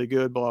is really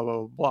good, blah, blah,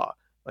 blah, blah.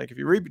 Like if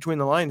you read between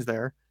the lines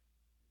there,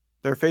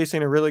 they're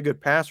facing a really good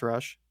pass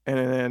rush,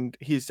 and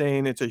he's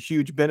saying it's a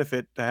huge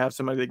benefit to have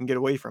somebody that can get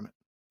away from it.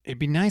 It'd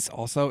be nice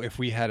also if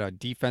we had a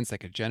defense that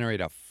could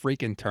generate a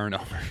freaking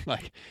turnover.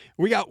 Like,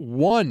 we got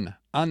one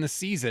on the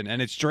season,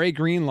 and it's Dre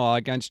Greenlaw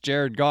against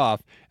Jared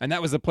Goff. And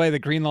that was a play that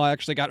Greenlaw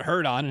actually got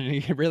hurt on,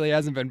 and he really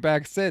hasn't been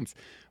back since.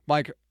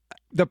 Like,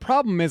 the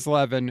problem is,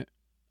 Levin,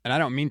 and I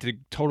don't mean to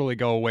totally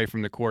go away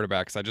from the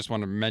quarterbacks. I just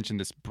want to mention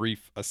this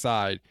brief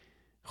aside.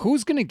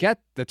 Who's going to get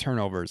the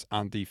turnovers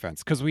on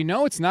defense? Because we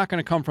know it's not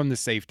going to come from the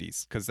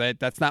safeties, because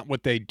that's not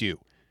what they do.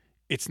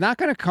 It's not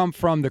going to come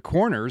from the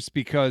corners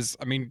because,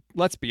 I mean,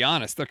 let's be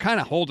honest, they're kind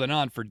of holding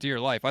on for dear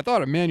life. I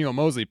thought Emmanuel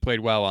Mosley played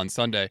well on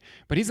Sunday,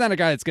 but he's not a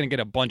guy that's going to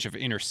get a bunch of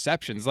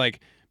interceptions.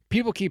 Like,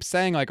 people keep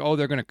saying, like, oh,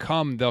 they're going to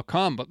come, they'll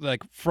come, but,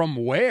 like, from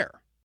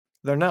where?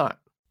 They're not.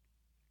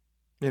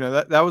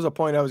 That was a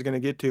point I was going to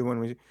get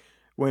to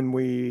when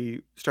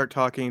we start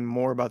talking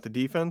more about the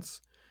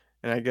defense,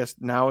 and I guess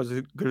now is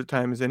as good a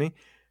time as any.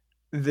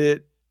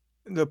 That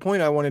the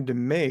point I wanted to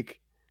make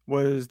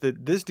was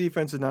that this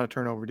defense is not a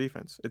turnover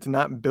defense. It's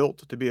not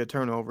built to be a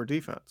turnover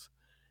defense.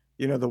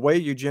 The way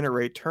you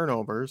generate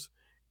turnovers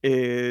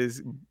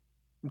is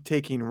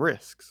taking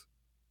risks,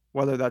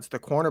 whether that's the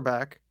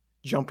cornerback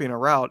jumping a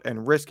route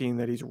and risking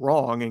that he's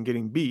wrong and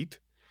getting beat,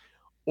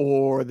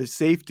 or the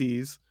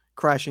safeties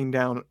crashing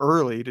down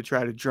early to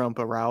try to jump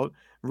a route,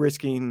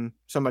 risking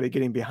somebody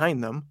getting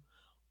behind them,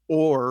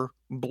 or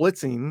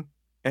blitzing.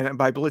 And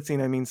by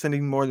blitzing, I mean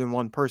sending more than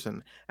one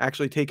person,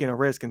 actually taking a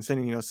risk and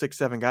sending, 6,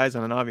 7 guys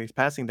on an obvious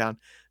passing down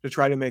to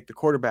try to make the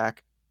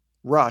quarterback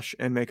rush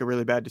and make a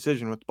really bad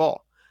decision with the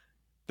ball.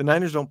 The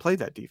Niners don't play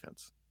that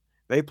defense.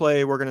 They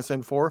play, we're going to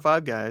send 4 or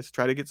 5 guys,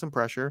 try to get some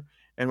pressure,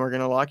 and we're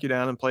going to lock you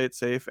down and play it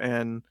safe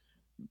and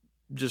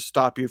just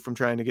stop you from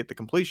trying to get the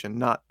completion,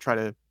 not try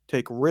to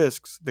take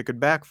risks that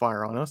could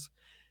backfire on us.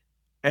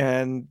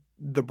 And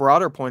the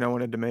broader point I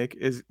wanted to make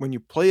is when you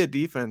play a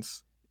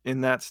defense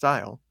in that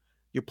style,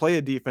 you play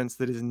a defense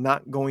that is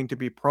not going to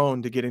be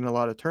prone to getting a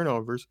lot of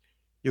turnovers.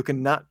 You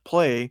cannot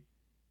play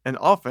an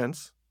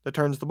offense that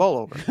turns the ball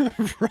over.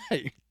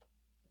 Right.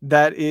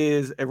 That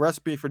is a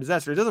recipe for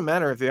disaster. It doesn't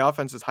matter if the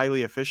offense is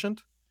highly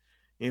efficient.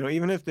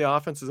 Even if the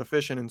offense is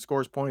efficient and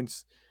scores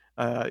points,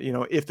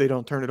 if they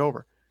don't turn it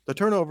over, the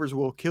turnovers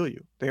will kill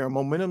you. They are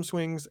momentum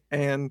swings,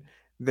 and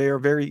they are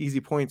very easy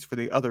points for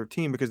the other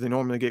team because they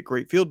normally get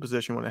great field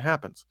position when it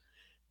happens.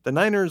 The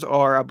Niners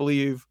are, I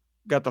believe,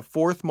 got the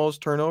 4th most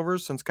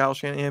turnovers since Kyle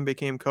Shanahan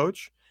became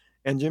coach,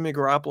 and Jimmy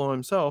Garoppolo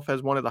himself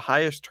has one of the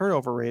highest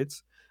turnover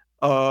rates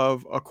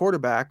of a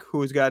quarterback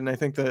who has gotten, I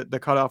think the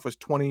cutoff was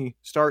 20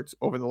 starts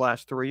over the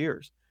last 3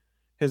 years.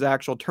 His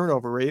actual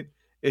turnover rate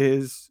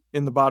is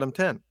in the bottom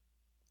 10.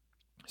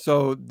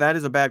 So that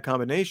is a bad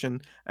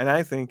combination, and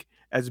I think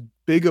as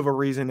big of a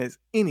reason as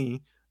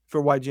any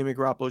for why Jimmy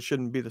Garoppolo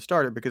shouldn't be the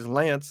starter, because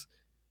Lance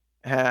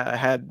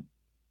had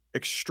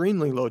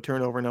extremely low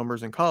turnover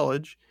numbers in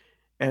college,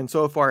 and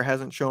so far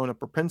hasn't shown a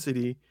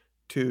propensity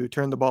to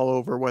turn the ball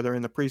over, whether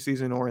in the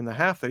preseason or in the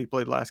half that he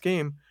played last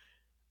game.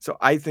 So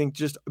I think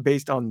just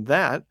based on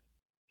that,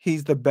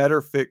 he's the better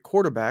fit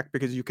quarterback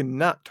because you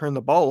cannot turn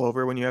the ball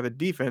over when you have a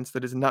defense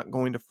that is not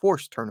going to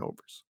force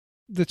turnovers.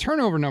 The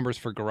turnover numbers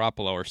for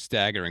Garoppolo are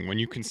staggering when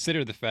you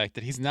consider the fact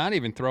that he's not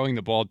even throwing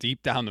the ball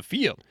deep down the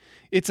field.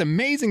 It's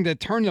amazing to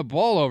turn the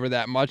ball over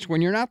that much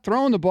when you're not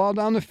throwing the ball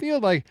down the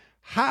field. Like,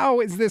 how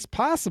is this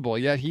possible?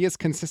 Yet he has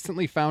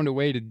consistently found a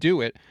way to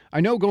do it.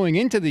 I know going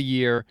into the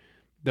year,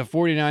 the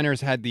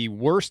 49ers had the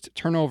worst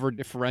turnover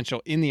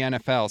differential in the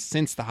NFL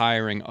since the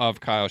hiring of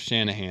Kyle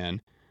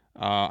Shanahan.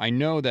 I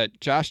know that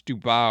Josh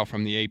Dubow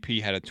from the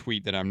AP had a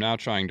tweet that I'm now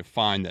trying to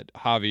find that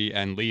Javi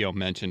and Leo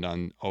mentioned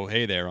on Oh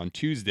Hey There on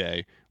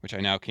Tuesday, which I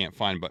now can't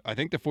find. But I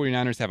think the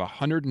 49ers have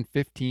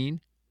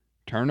 115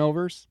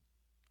 turnovers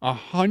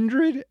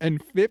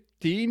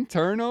 115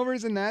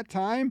 turnovers in that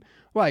time?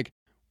 Like,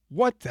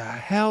 what the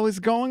hell is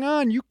going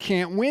on? You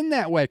can't win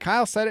that way.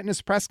 Kyle said it in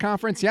his press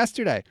conference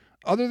yesterday.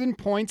 Other than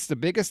points, the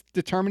biggest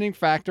determining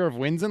factor of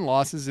wins and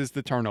losses is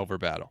the turnover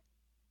battle.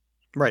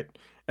 Right.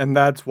 And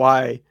that's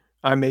why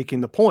I'm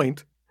making the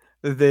point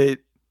that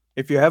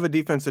if you have a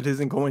defense that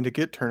isn't going to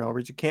get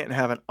turnovers, you can't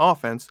have an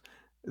offense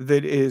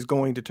that is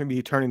going to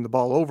be turning the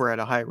ball over at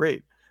a high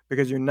rate,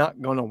 because you're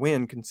not going to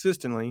win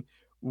consistently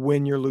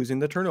when you're losing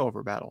the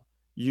turnover battle.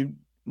 You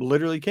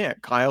literally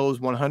can't. Kyle is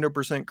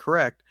 100%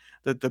 correct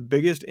that the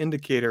biggest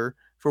indicator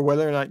for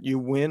whether or not you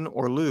win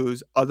or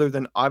lose, other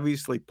than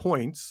obviously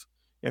points,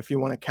 if you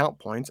want to count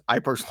points, I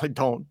personally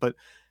don't, but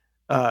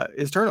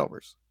is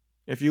turnovers.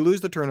 If you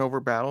lose the turnover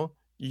battle,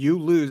 you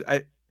lose.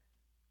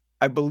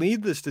 I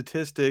believe the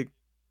statistic,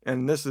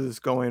 and this is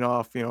going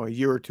off, a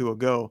year or two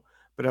ago,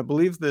 but I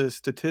believe the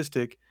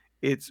statistic,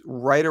 it's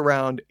right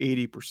around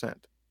 80%.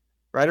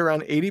 Right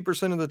around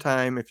 80% of the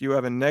time, if you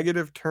have a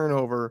negative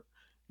turnover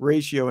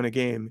ratio in a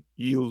game,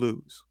 you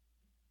lose.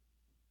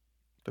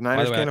 The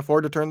Niners can't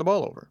afford to turn the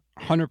ball over.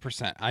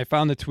 100%. I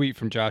found the tweet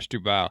from Josh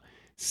Dubow.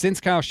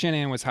 Since Kyle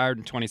Shanahan was hired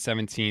in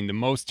 2017, the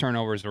most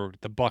turnovers were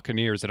the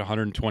Buccaneers at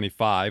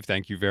 125.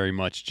 Thank you very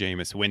much,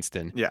 Jameis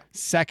Winston. Yeah.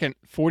 Second,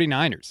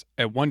 49ers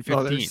at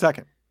 115. No, they're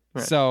second.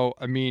 Right. So,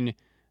 I mean,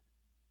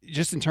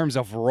 just in terms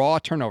of raw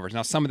turnovers.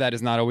 Now, some of that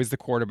is not always the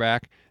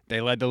quarterback.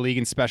 They led the league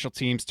in special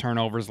teams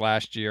turnovers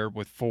last year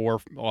with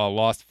 4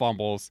 lost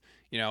fumbles,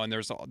 and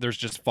there's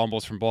just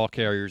fumbles from ball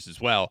carriers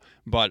as well.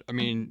 But I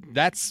mean,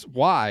 that's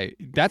why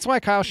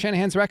Kyle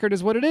Shanahan's record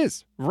is what it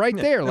is right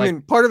there. I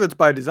mean, part of it's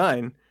by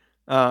design,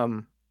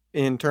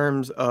 in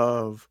terms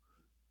of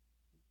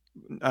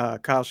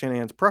Kyle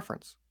Shanahan's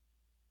preference.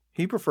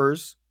 He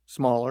prefers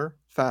smaller,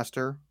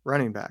 faster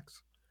running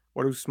backs.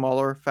 What do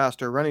smaller,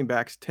 faster running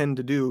backs tend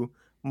to do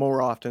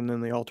more often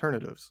than the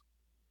alternatives?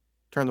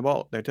 Turn the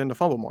ball. They tend to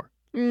fumble more.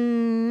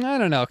 I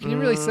don't know. Can you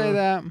really say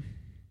that?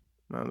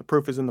 The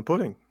proof is in the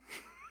pudding.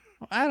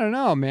 I don't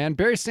know, man.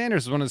 Barry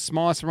Sanders is one of the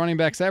smallest running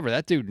backs ever.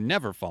 That dude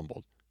never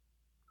fumbled.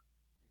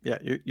 Yeah,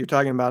 you're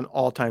talking about an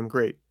all-time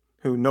great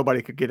who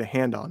nobody could get a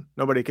hand on.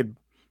 Nobody could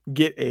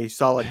get a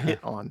solid hit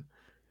on.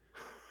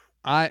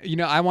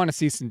 I want to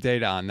see some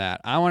data on that.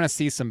 I want to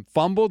see some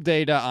fumble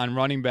data on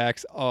running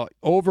backs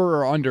over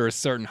or under a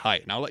certain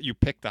height. And I'll let you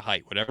pick the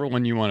height, whatever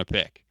one you want to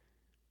pick.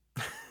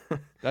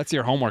 That's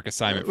your homework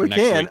assignment for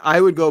next week. I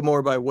would go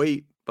more by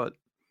weight, but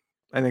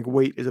I think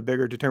weight is a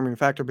bigger determining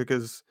factor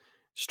because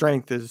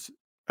strength is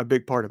a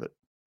big part of it,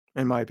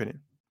 in my opinion.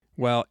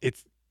 Well,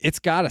 it's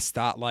got to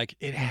stop. Like,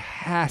 it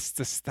has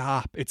to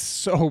stop. It's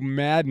so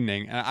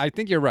maddening. I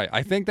think you're right.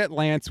 I think that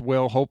Lance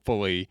will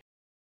hopefully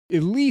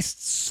at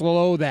least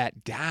slow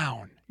that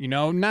down,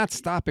 not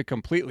stop it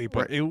completely,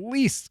 but right. At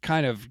least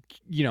kind of,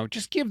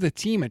 just give the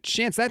team a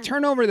chance. That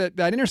turnover,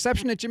 that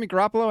interception that Jimmy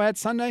Garoppolo had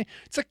Sunday,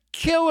 it's a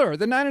killer.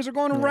 The Niners are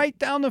going right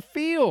down the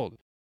field.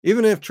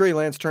 Even if Trey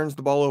Lance turns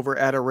the ball over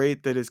at a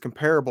rate that is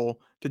comparable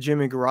to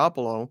Jimmy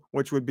Garoppolo,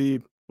 which would be,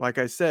 like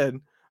I said,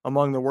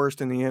 among the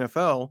worst in the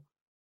NFL,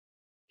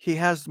 he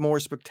has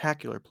more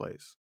spectacular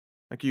plays.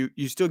 Like you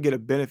still get a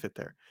benefit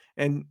there.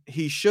 And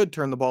he should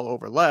turn the ball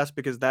over less,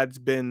 because that's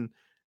been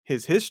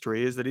his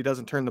history, is that he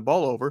doesn't turn the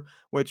ball over,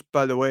 which,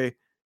 by the way,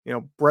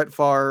 Brett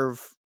Favre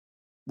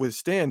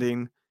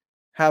withstanding,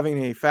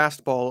 having a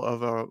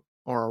fastball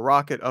or a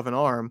rocket of an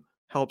arm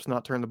helps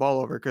not turn the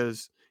ball over,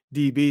 because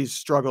DBs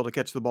struggle to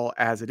catch the ball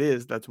as it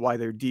is. That's why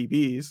they're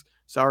DBs.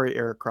 Sorry,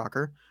 Eric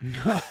Crocker.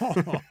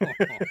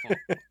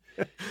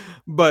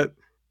 But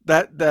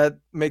that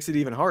makes it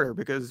even harder,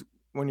 because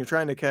when you're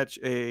trying to catch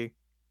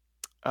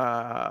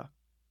I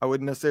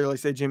wouldn't necessarily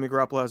say Jimmy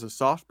Garoppolo has a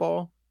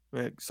softball.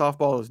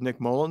 Softball is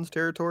Nick Mullins'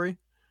 territory,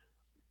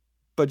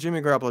 but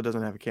Jimmy Garoppolo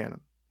doesn't have a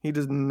cannon. He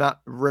does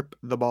not rip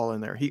the ball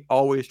in there. He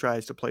always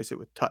tries to place it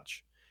with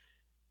touch.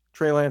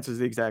 Trey Lance is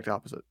the exact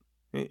opposite.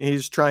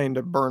 He's trying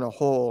to burn a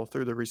hole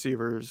through the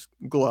receiver's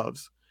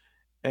gloves,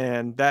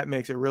 and that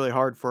makes it really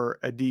hard for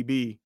a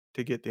DB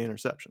to get the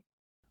interception.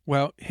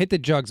 Well, hit the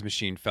jugs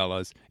machine,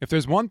 fellas. If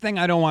there's one thing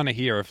I don't want to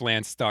hear if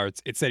Lance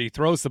starts, it's that he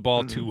throws the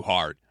ball too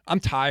hard. I'm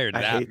tired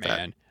of that,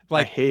 man.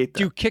 Like, I hate that.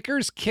 Do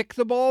kickers kick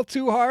the ball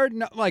too hard?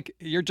 No, like,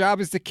 your job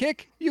is to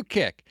kick, you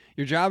kick.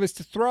 Your job is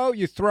to throw,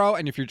 you throw.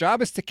 And if your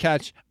job is to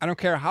catch, I don't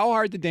care how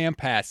hard the damn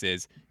pass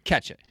is,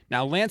 catch it.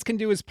 Now, Lance can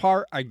do his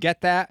part. I get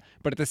that.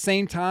 But at the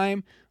same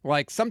time,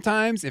 like,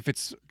 sometimes if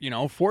it's,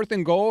 4th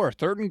and goal or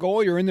 3rd and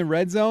goal, you're in the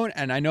red zone,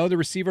 and I know the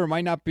receiver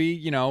might not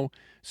be,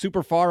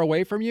 super far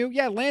away from you.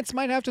 Yeah, Lance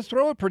might have to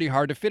throw it pretty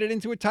hard to fit it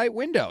into a tight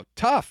window.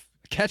 Tough.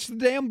 Catch the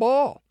damn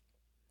ball.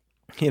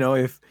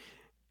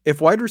 If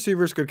wide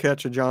receivers could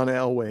catch a John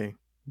Elway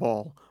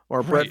ball or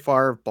a Brett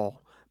Favre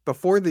ball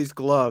before these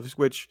gloves,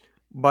 which,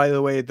 by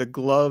the way, the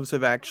gloves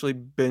have actually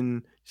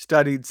been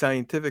studied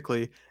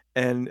scientifically,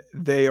 and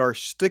they are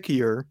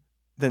stickier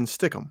than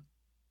Stickum.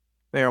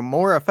 They are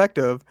more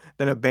effective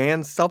than a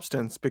banned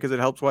substance because it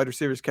helps wide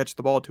receivers catch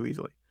the ball too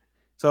easily.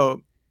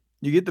 So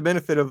you get the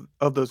benefit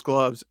of those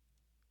gloves.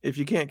 If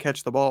you can't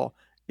catch the ball,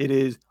 it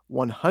is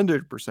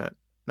 100%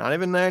 Not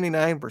even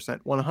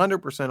 99%,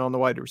 100% on the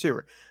wide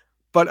receiver.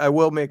 But I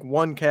will make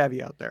one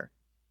caveat there.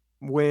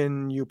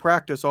 When you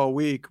practice all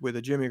week with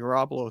a Jimmy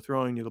Garoppolo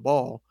throwing you the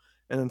ball,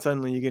 and then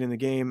suddenly you get in the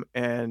game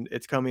and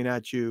it's coming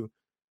at you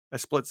a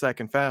split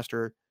second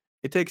faster,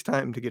 it takes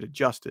time to get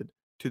adjusted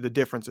to the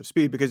difference of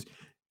speed because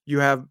you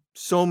have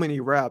so many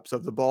reps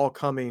of the ball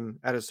coming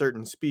at a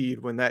certain speed.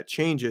 When that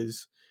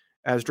changes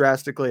as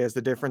drastically as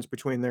the difference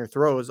between their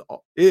throws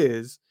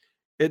is,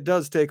 it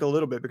does take a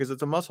little bit because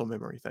it's a muscle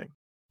memory thing.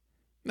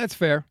 That's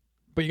fair,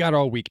 but you got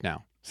all week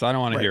now, so I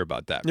don't want to Right. hear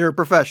about that. You're a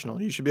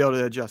professional. You should be able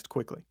to adjust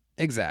quickly.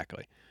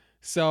 Exactly.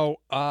 So,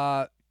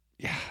 yeah,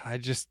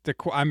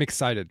 I'm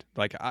excited.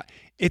 Like,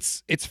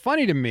 it's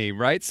funny to me,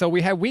 right? So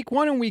we had week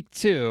 1 and week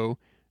 2,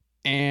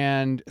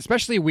 and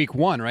especially week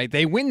 1, right?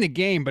 They win the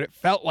game, but it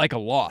felt like a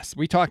loss.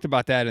 We talked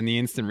about that in the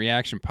Instant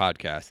Reaction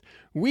podcast.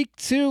 Week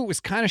 2 was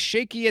kind of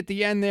shaky at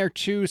the end there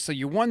too. So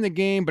you won the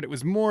game, but it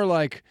was more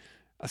like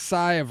a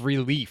sigh of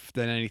relief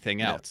than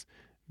anything else.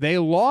 They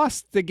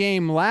lost the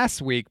game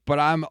last week, but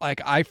I'm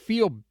like, I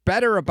feel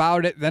better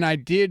about it than I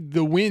did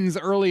the wins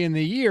early in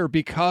the year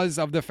because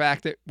of the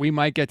fact that we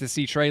might get to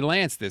see Trey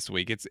Lance this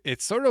week.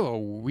 It's sort of a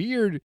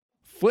weird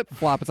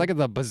flip-flop. It's like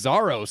the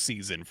Bizarro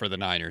season for the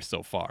Niners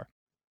so far.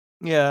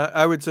 Yeah,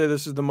 I would say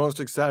this is the most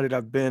excited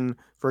I've been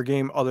for a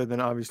game other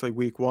than obviously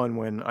week 1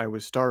 when I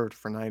was starved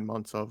for 9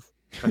 months of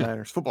a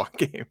Niners football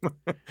game.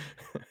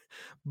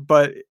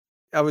 But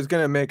I was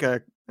going to make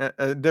a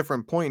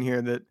different point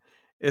here that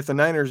if the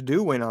Niners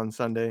do win on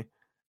Sunday,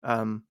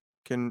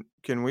 can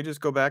we just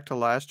go back to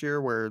last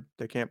year where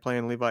they can't play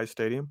in Levi's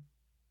Stadium?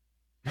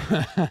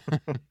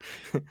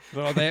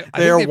 Well, they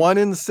are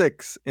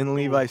 1-6 in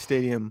Levi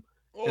Stadium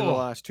in the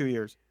last 2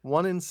 years.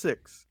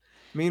 1-6.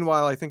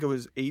 Meanwhile, I think it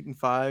was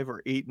 8-5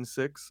 or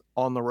 8-6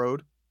 on the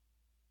road.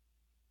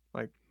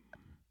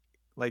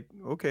 Like,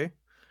 okay.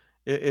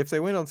 If they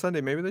win on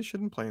Sunday, maybe they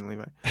shouldn't play in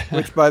Levi.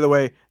 Which, by the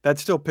way, that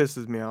still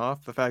pisses me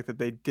off. The fact that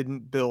they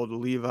didn't build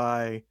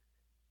Levi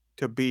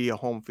to be a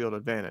home field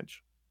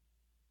advantage.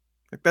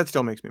 Like, that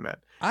still makes me mad.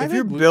 If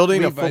you're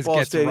building a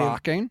football stadium,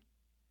 rocking.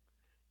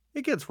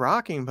 It gets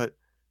rocking, but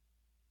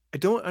I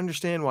don't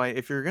understand why,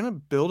 if you're going to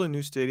build a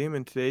new stadium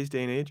in today's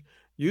day and age,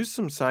 use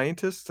some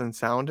scientists and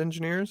sound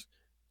engineers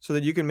so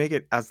that you can make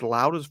it as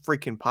loud as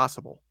freaking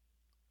possible.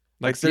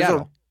 Like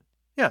Seattle.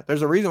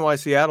 There's a reason why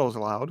Seattle is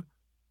loud,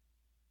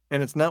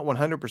 and it's not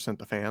 100%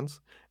 the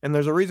fans. And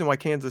there's a reason why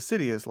Kansas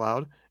City is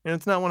loud, and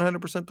it's not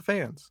 100% the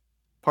fans.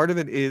 Part of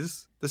it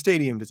is the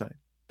stadium design.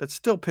 That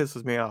still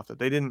pisses me off that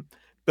they didn't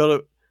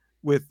build it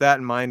with that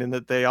in mind, and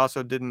that they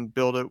also didn't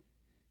build it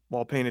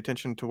while paying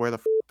attention to where the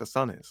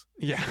sun is.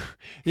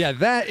 Yeah,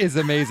 that is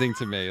amazing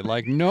to me.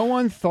 Like, no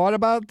one thought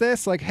about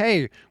this. Like,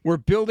 hey, we're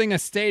building a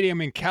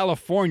stadium in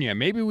California.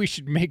 Maybe we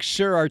should make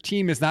sure our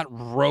team is not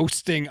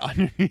roasting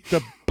underneath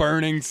the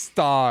burning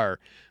star.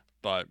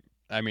 But,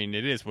 I mean,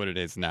 it is what it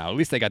is now. At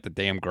least they got the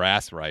damn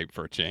grass right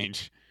for a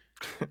change.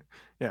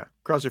 Yeah,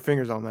 cross your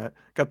fingers on that.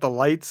 Got the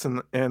lights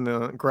and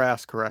the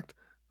grass correct.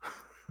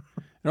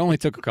 It only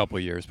took a couple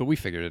of years, but we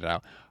figured it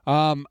out.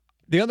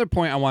 The other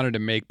point I wanted to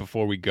make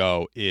before we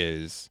go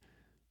is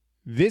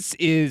this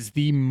is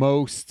the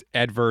most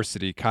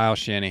adversity Kyle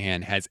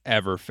Shanahan has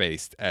ever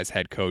faced as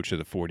head coach of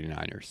the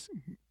 49ers.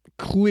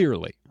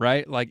 Clearly,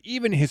 right? Like,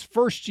 even his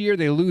first year,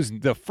 they lose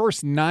the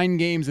first 9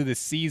 games of the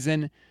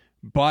season,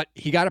 but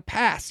he got a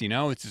pass, you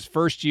know? It's his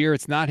first year.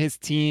 It's not his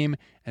team.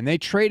 And they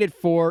traded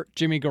for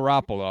Jimmy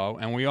Garoppolo,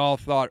 and we all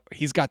thought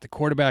he's got the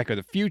quarterback of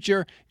the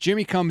future.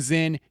 Jimmy comes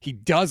in. He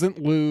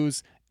doesn't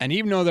lose. And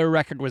even though their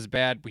record was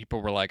bad,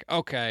 people were like,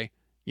 okay,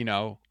 you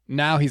know,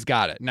 now he's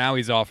got it. Now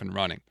he's off and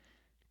running.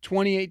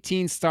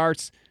 2018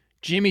 starts.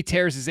 Jimmy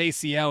tears his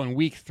ACL in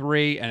week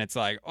 3, and it's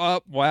like,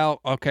 oh,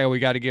 well, okay, we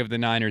got to give the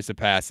Niners a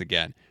pass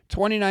again.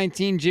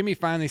 2019, Jimmy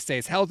finally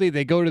stays healthy.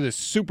 They go to the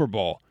Super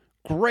Bowl.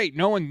 Great.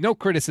 No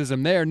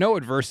criticism there. No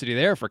adversity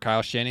there for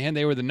Kyle Shanahan.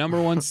 They were the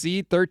number 1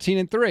 seed,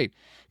 13-3.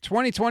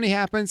 2020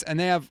 happens, and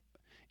they have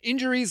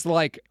injuries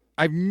like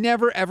I've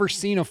never, ever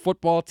seen a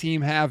football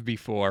team have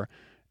before,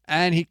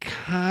 and he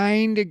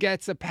kind of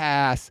gets a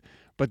pass.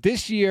 But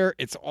this year,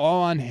 it's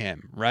all on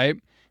him, right?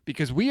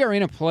 Because we are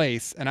in a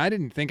place, and I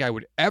didn't think I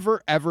would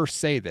ever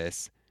say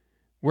this,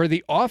 where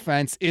the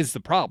offense is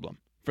the problem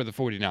for the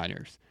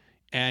 49ers.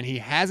 And he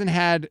hasn't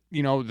had,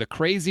 you know, the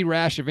crazy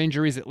rash of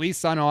injuries, at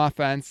least on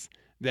offense,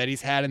 that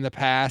he's had in the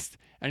past.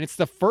 And it's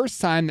the first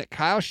time that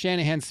Kyle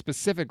Shanahan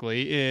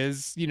specifically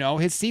is, you know,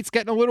 his seat's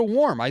getting a little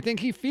warm. I think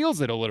he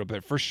feels it a little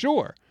bit for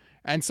sure.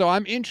 And so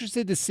I'm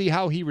interested to see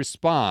how he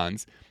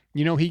responds.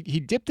 You know, he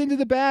dipped into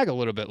the bag a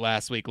little bit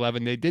last week,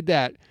 Levin. They did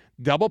that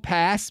double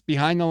pass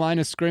behind the line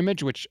of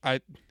scrimmage, which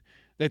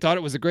they thought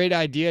it was a great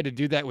idea to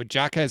do that with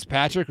Jacques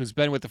Patrick, who's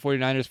been with the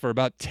 49ers for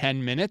about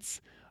 10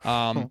 minutes.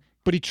 But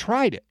he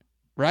tried it,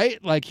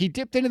 right? Like, he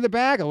dipped into the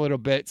bag a little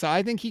bit. So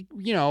I think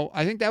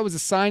I think that was a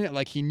sign that,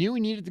 like, he knew he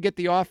needed to get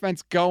the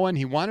offense going.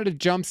 He wanted to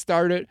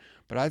jumpstart it.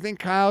 But I think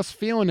Kyle's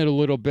feeling it a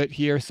little bit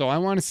here. So I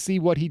want to see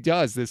what he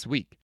does this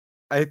week.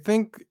 I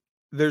think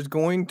there's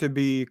going to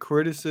be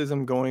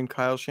criticism going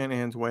Kyle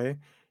Shanahan's way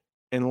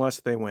unless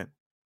they win.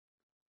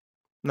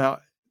 Now,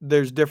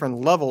 there's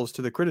different levels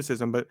to the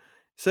criticism, but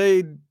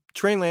say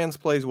Trey Lance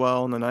plays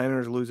well and the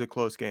Niners lose a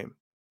close game.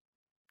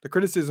 The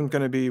criticism is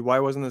going to be, why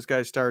wasn't this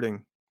guy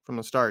starting from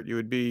the start? You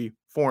would be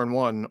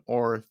 4-1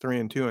 or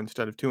 3-2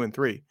 instead of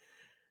 2-3.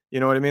 You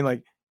know what I mean?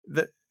 Like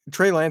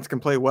Trey Lance can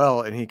play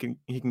well, and he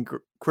can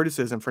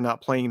criticism for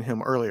not playing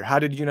him earlier. How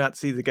did you not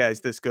see the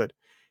guys this good,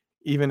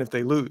 even if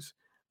they lose?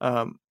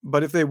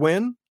 But if they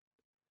win,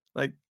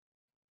 like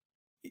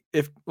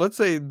if let's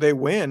say they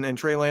win and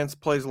Trey Lance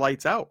plays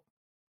lights out,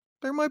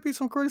 there might be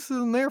some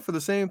criticism there for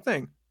the same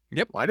thing.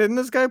 Yep. Why didn't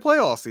this guy play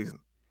all season?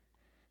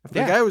 If the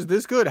guy was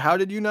this good, how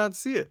did you not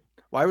see it?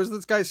 Why was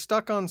this guy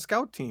stuck on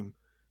scout team?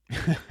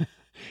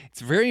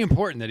 It's very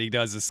important that he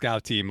does the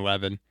scout team,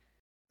 Levin.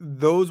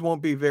 Those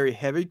won't be very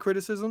heavy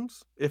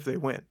criticisms if they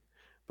win.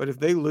 But if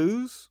they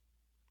lose,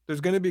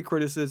 there's going to be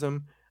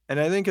criticism. And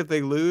I think if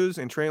they lose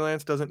and Trey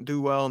Lance doesn't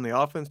do well and the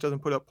offense doesn't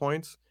put up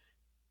points,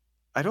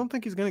 I don't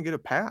think he's going to get a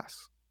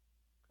pass.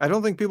 I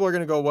don't think people are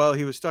going to go, well,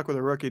 he was stuck with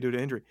a rookie due to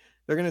injury.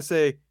 They're going to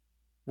say,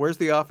 where's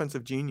the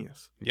offensive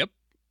genius? Yep.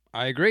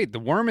 I agree. The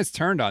worm is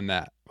turned on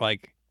that.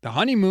 Like, the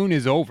honeymoon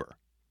is over,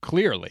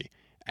 clearly.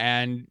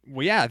 And,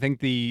 well, yeah, I think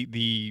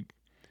the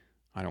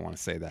I don't want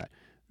to say that.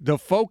 The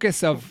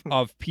focus of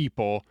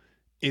people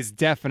is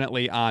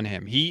definitely on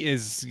him. He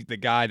is the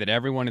guy that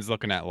everyone is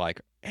looking at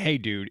like, hey,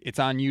 dude, it's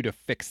on you to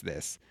fix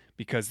this.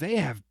 Because they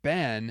have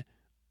been,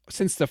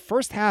 since the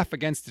first half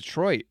against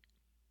Detroit,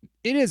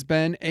 it has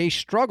been a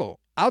struggle.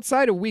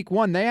 Outside of week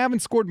 1, they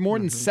haven't scored more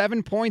than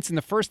 7 points in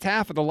the first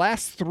half of the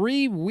last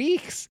 3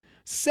 weeks.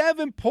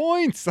 7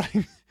 points.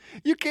 Like,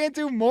 you can't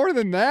do more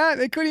than that.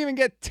 They couldn't even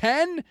get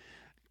 10.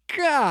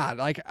 God,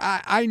 like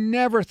I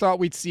never thought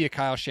we'd see a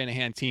Kyle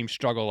Shanahan team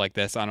struggle like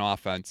this on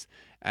offense.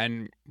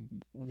 And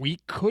we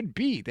could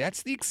be.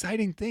 That's the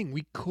exciting thing.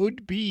 We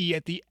could be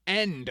at the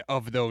end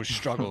of those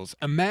struggles.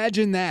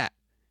 Imagine that.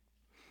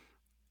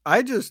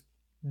 I just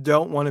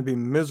don't want to be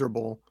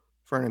miserable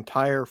for an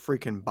entire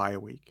freaking bye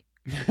week.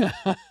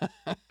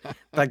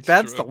 Like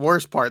that's the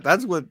worst part.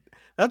 That's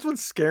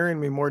what's scaring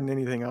me more than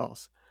anything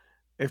else.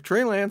 If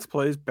Trey Lance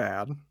plays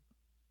bad,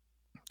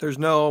 there's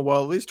at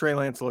least Trey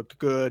Lance looked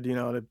good,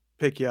 to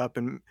pick you up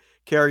and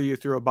carry you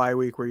through a bye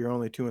week where you're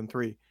only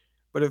 2-3.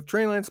 But if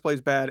Trey Lance plays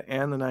bad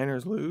and the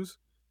Niners lose,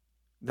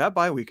 that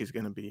bye week is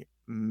going to be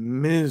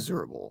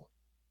miserable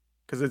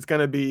because it's going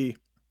to be,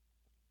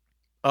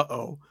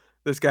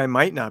 this guy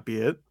might not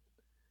be it.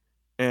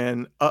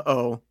 And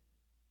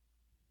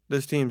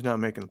this team's not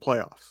making the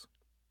playoffs.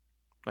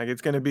 Like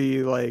it's going to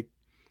be like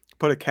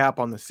put a cap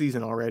on the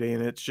season already.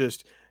 And it's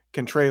just,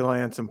 can Trey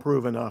Lance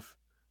improve enough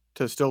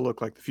to still look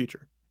like the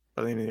future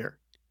by the end of the year?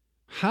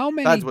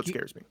 That's what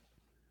scares me.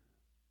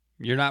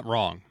 You're not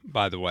wrong,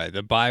 by the way.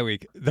 The bye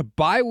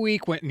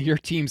week when your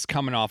team's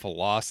coming off a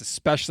loss,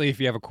 especially if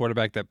you have a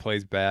quarterback that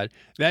plays bad,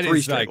 that 3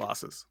 is straight like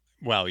losses.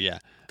 Well, yeah,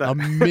 a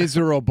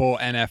miserable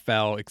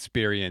NFL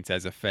experience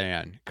as a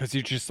fan because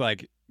you're just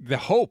like the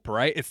hope,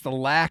 right? It's the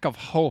lack of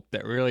hope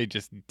that really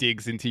just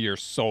digs into your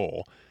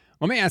soul.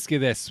 Let me ask you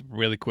this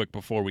really quick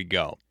before we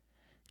go,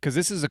 because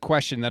this is a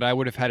question that I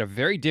would have had a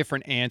very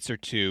different answer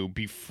to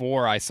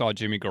before I saw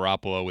Jimmy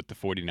Garoppolo with the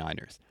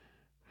 49ers.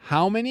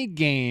 How many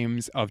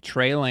games of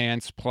Trey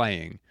Lance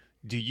playing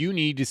do you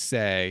need to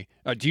see,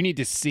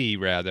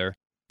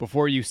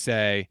 before you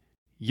say,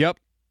 yep,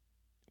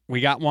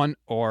 we got one,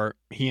 or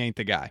he ain't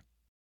the guy?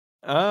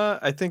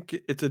 I think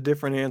it's a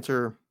different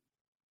answer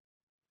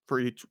for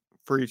each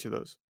of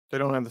those. They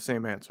don't have the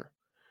same answer.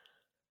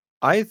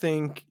 I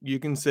think you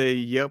can say,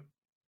 yep,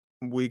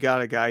 we got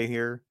a guy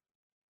here.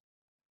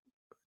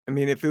 I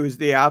mean, if it was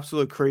the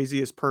absolute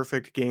craziest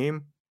perfect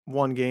game,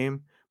 one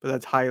game, but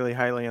that's highly,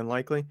 highly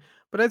unlikely.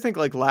 But I think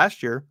like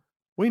last year,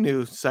 we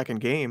knew second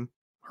game,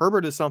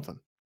 Herbert is something.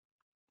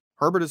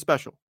 Herbert is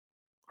special.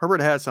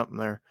 Herbert has something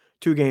there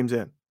 2 games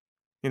in.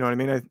 You know what I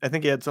mean? I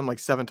think he had something like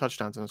 7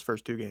 touchdowns in his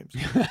first 2 games.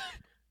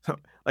 So,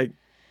 like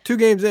 2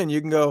 games in,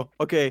 you can go,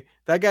 okay,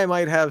 that guy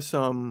might have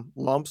some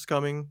lumps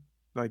coming.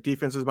 Like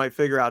defenses might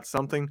figure out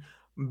something,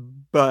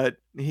 but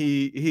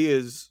he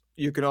is,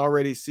 you can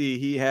already see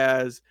he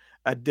has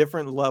a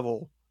different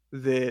level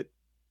that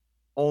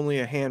only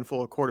a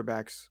handful of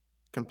quarterbacks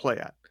can play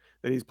at.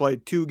 That he's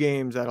played 2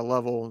 games at a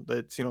level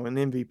that's, an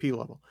MVP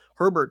level.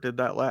 Herbert did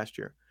that last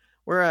year.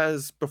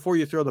 Whereas before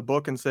you throw the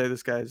book and say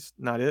this guy's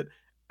not it,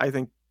 I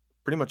think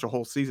pretty much a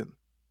whole season.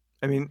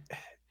 I mean,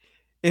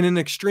 in an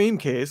extreme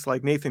case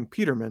like Nathan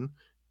Peterman,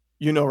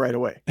 right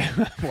away.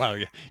 Wow,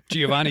 yeah.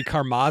 Giovanni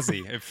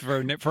Carmazzi,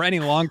 for any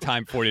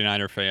longtime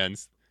 49er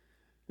fans.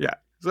 Yeah.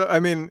 So,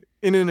 I mean,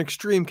 in an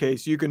extreme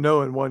case, you can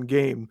know in one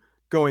game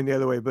going the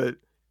other way, but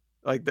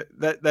like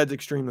that's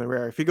extremely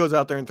rare. If he goes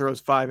out there and throws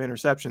 5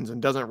 interceptions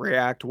and doesn't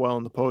react well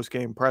in the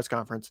post-game press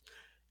conference,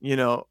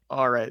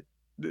 all right,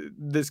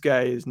 this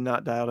guy is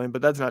not dialed in,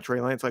 but that's not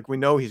Trey Lance. Like we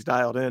know he's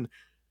dialed in.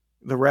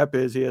 The rep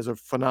is he has a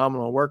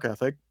phenomenal work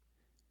ethic.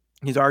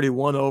 He's already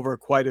won over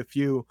quite a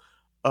few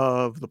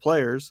of the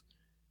players.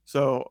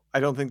 So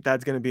I don't think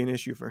that's going to be an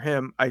issue for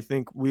him. I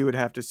think we would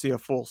have to see a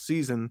full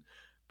season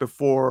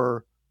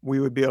before we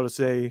would be able to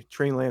say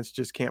Trey Lance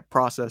just can't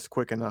process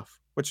quick enough.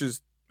 which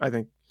is, I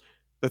think,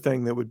 the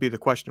thing that would be the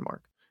question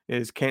mark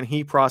is, can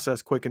he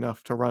process quick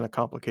enough to run a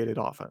complicated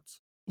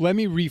offense? Let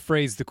me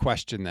rephrase the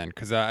question then,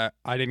 because I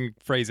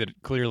didn't phrase it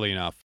clearly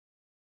enough.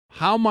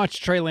 How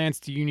much Trey Lance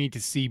do you need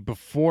to see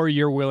before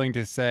you're willing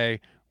to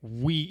say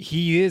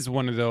he is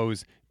one of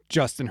those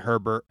Justin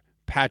Herbert,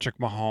 Patrick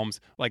Mahomes,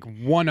 like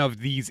one of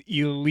these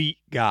elite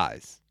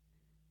guys?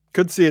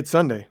 Could see it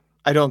Sunday.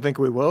 I don't think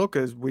we will,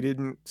 because we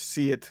didn't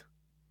see it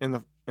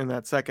in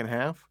that second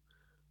half,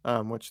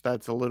 which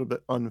that's a little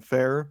bit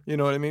unfair. You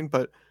know what I mean?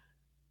 But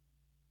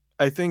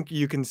I think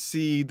you can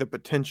see the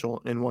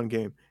potential in one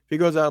game. If he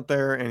goes out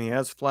there and he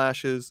has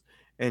flashes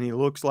and he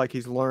looks like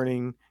he's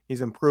learning,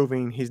 he's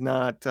improving, he's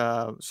not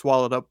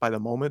swallowed up by the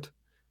moment.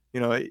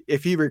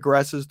 If he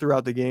regresses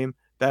throughout the game,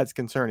 that's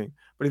concerning.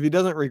 But if he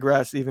doesn't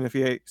regress, even if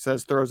he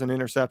throws an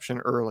interception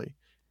early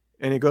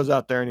and he goes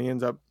out there and he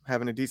ends up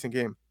having a decent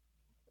game,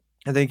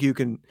 I think you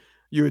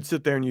would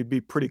sit there and you'd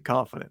be pretty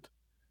confident.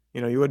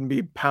 You wouldn't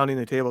be pounding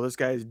the table, this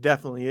guy is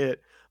definitely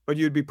it, but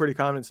you'd be pretty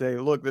confident and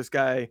say, look, this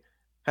guy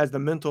has the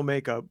mental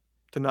makeup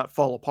to not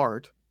fall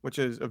apart, which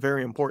is a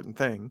very important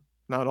thing.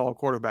 Not all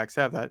quarterbacks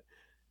have that.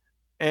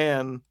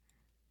 And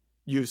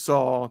you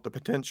saw the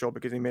potential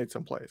because he made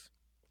some plays.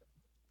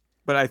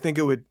 But I think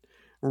it would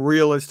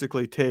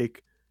realistically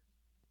take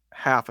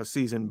half a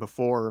season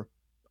before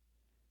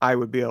I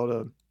would be able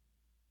to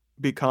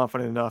be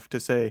confident enough to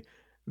say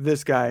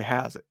this guy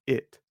has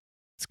it.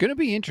 It's going to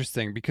be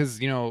interesting because,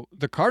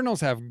 the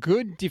Cardinals have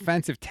good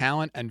defensive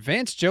talent and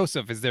Vance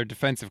Joseph is their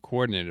defensive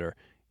coordinator.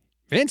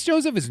 Vance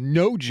Joseph is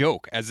no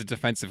joke as a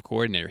defensive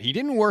coordinator. He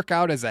didn't work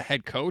out as a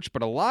head coach,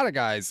 but a lot of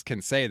guys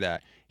can say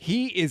that.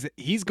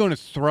 He's going to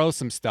throw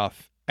some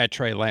stuff at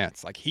Trey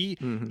Lance. Like he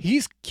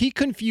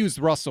confused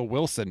Russell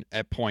Wilson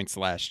at points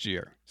last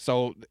year.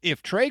 So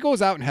if Trey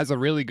goes out and has a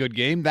really good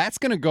game, that's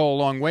going to go a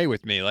long way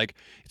with me. Like,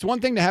 it's one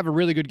thing to have a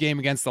really good game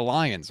against the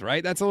Lions,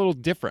 right? That's a little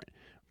different.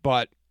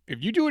 But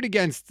if you do it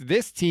against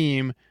this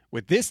team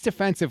with this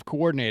defensive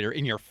coordinator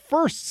in your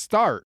first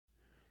start,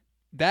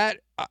 that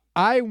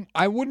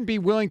I wouldn't be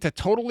willing to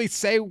totally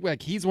say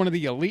like he's one of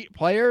the elite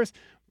players,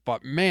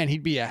 but man,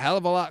 he'd be a hell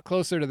of a lot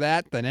closer to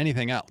that than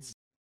anything else.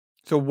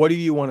 So what do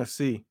you want to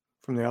see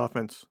from the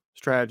offense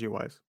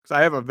strategy-wise? Because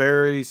I have a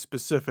very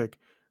specific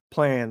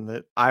plan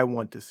that I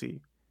want to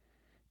see.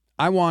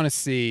 I want to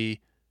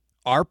see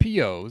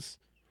RPOs.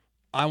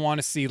 I want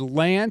to see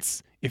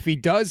Lance, if he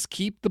does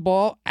keep the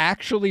ball,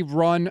 actually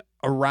run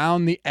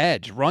around the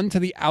edge, run to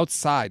the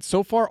outside.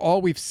 So far, all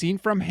we've seen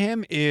from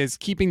him is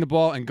keeping the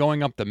ball and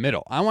going up the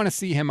middle. I want to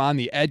see him on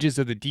the edges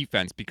of the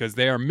defense because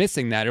they are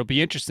missing that. It'll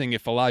be interesting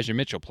if Elijah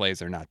Mitchell plays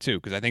or not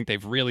too, because I think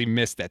they've really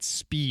missed that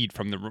speed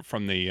from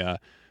the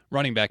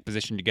running back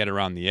position to get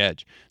around the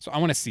edge. So I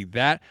want to see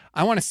that.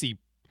 I want to see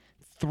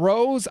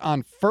throws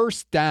on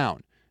first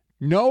down.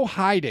 No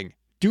hiding.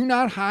 Do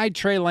not hide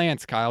Trey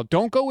Lance, Kyle.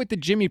 Don't go with the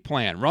Jimmy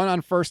plan. Run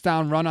on first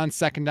down, run on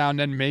second down,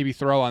 then maybe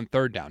throw on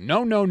third down.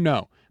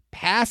 No.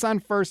 Pass on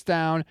first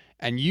down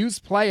and use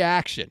play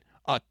action.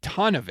 A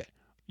ton of it.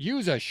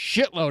 Use a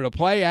shitload of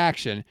play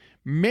action.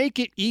 Make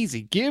it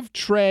easy. Give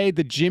Trey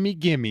the Jimmy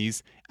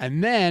gimmies,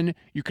 and then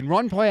you can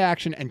run play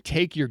action and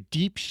take your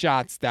deep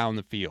shots down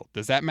the field.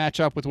 Does that match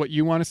up with what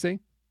you want to see?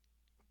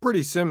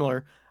 Pretty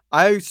similar.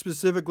 I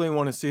specifically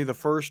want to see the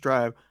first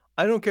drive.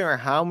 I don't care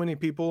how many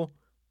people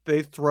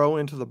they throw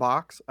into the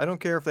box. I don't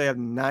care if they have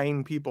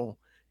 9 people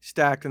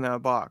stacked in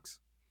that box.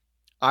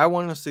 I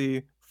want to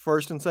see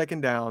first and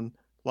second down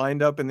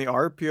lined up in the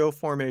RPO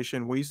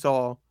formation we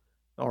saw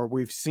or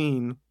we've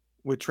seen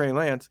with Trey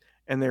Lance,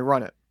 and they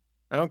run it.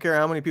 I don't care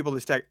how many people they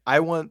stack. I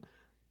want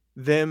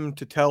them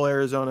to tell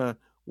Arizona,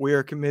 we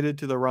are committed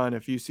to the run.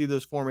 If you see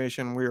this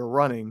formation, we are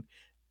running.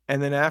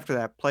 And then after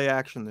that, play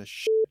action the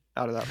shit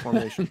out of that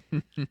formation.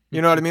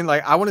 You know what I mean?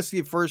 Like, I want to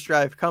see first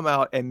drive come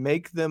out and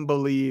make them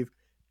believe,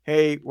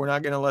 hey, we're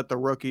not going to let the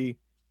rookie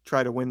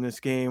try to win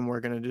this game. We're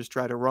going to just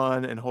try to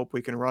run and hope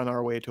we can run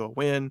our way to a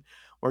win.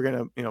 We're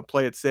going to,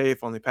 play it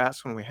safe, only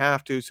pass when we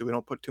have to, so we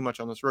don't put too much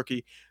on this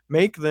rookie.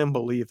 Make them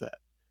believe that.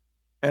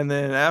 And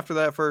then after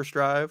that first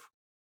drive,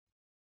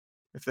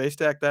 if they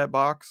stack that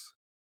box,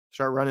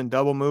 start running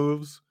double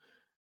moves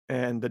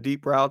and the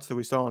deep routes that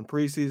we saw in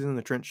preseason,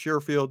 the Trent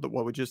Sherfield,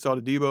 what we just saw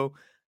to Debo,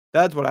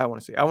 that's what I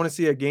want to see. I want to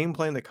see a game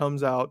plan that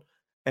comes out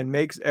and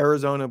makes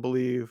Arizona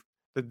believe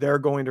that they're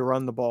going to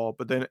run the ball,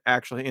 but then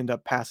actually end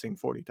up passing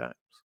 40 times.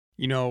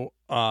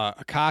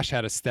 Akash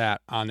had a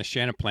stat on the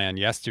Shanahan plan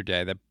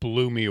yesterday that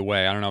blew me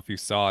away. I don't know if you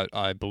saw it.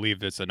 I believe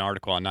there's an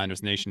article on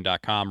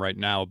NinersNation.com right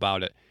now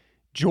about it.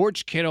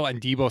 George Kittle and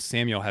Deebo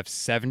Samuel have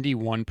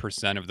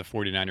 71% of the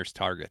 49ers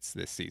targets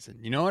this season.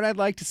 You know what I'd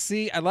like to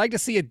see? I'd like to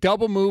see a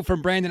double move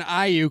from Brandon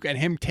Ayuk and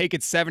him take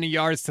it 70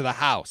 yards to the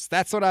house.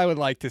 That's what I would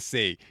like to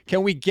see.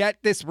 Can we get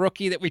this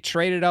rookie that we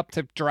traded up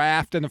to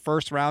draft in the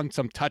first round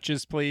some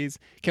touches, please?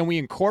 Can we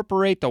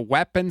incorporate the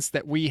weapons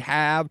that we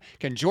have?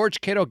 Can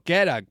George Kittle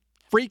get a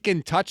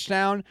freaking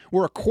touchdown?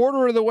 We're a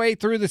quarter of the way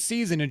through the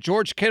season and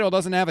George Kittle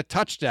doesn't have a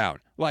touchdown.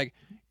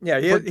 Yeah,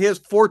 he has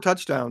 4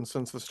 touchdowns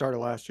since the start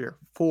of last year.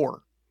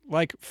 4.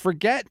 Like,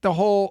 forget the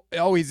whole,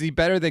 oh, is he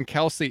better than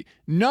Kelsey?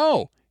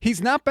 No,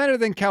 he's not better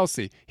than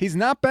Kelsey. He's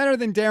not better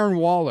than Darren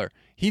Waller.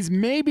 He's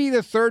maybe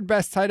the third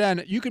best tight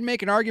end. You can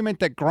make an argument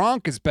that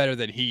Gronk is better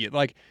than he.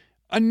 Like,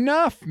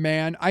 enough,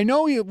 man. I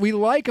know we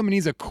like him, and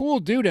he's a cool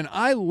dude, and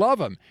I love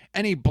him.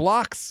 And he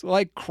blocks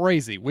like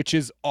crazy, which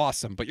is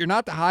awesome. But you're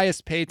not the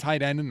highest paid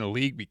tight end in the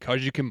league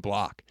because you can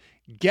block.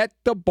 Get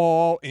the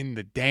ball in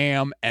the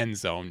damn end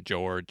zone,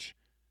 George.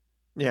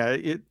 Yeah,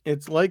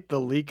 it's like the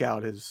leak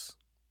out has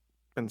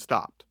been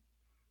stopped.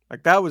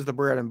 Like, that was the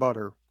bread and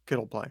butter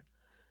Kittle play.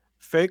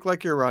 Fake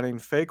like you're running,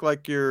 fake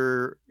like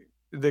the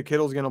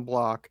Kittle's going to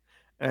block,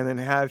 and then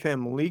have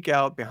him leak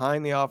out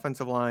behind the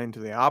offensive line to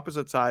the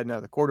opposite side, now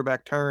the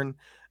quarterback turn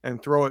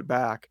and throw it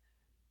back.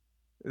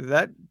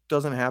 That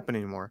doesn't happen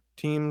anymore.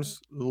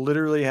 Teams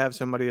literally have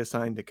somebody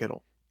assigned to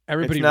Kittle.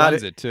 Everybody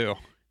runs it too.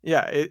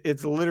 Yeah,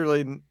 it's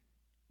literally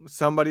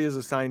somebody is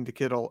assigned to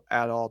Kittle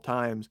at all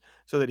times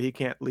so that he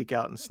can't leak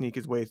out and sneak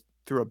his way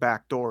through a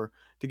back door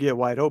to get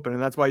wide open.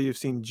 And that's why you've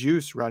seen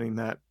Juice running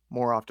that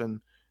more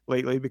often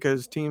lately,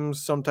 because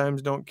teams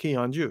sometimes don't key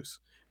on Juice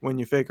when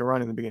you fake a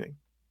run in the beginning.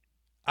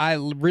 I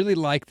really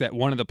like that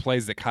one of the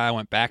plays that Kyle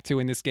went back to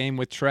in this game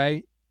with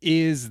Trey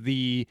is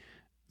the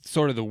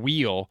sort of the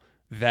wheel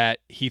that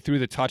he threw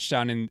the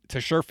touchdown to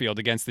Sherfield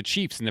against the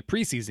Chiefs in the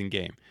preseason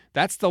game.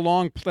 That's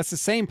the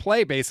same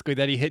play basically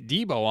that he hit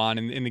Debo on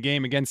in the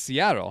game against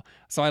Seattle.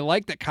 So I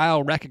like that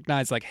Kyle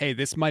recognized, like, hey,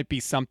 this might be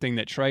something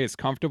that Trey is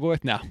comfortable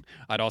with. Now,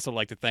 I'd also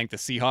like to thank the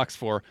Seahawks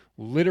for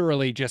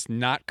literally just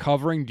not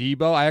covering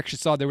Debo. I actually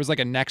saw there was like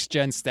a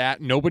next-gen stat.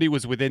 Nobody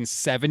was within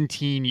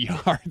 17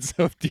 yards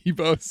of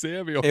Debo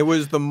Samuel. It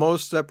was the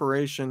most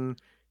separation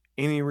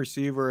any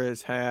receiver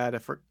has had.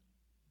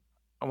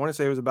 I want to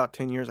say it was about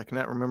 10 years. I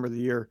cannot remember the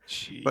year.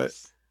 Jeez.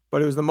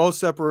 But it was the most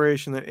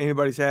separation that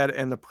anybody's had,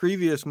 and the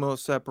previous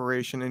most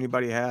separation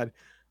anybody had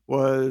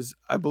was,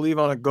 I believe,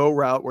 on a go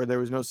route where there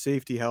was no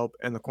safety help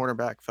and the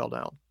cornerback fell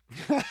down.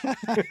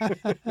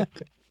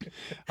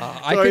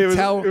 I could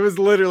tell. It was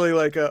literally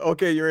like,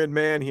 okay, you're in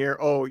man here.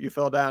 Oh, you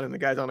fell down, and the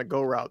guy's on a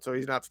go route, so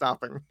he's not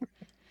stopping.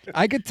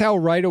 I could tell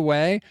right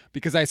away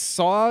because I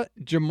saw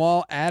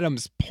Jamal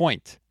Adams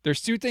point.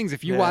 There's two things.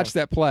 If you watch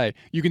that play,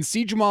 you can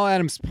see Jamal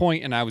Adams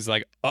point, and I was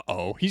like,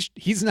 uh-oh.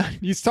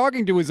 He's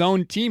talking to his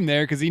own team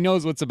there because he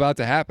knows what's about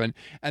to happen.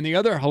 And the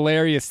other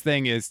hilarious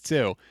thing is,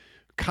 too,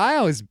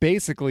 Kyle is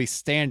basically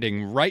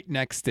standing right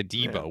next to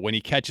Debo when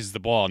he catches the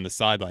ball on the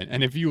sideline.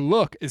 And if you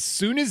look, as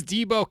soon as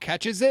Debo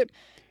catches it,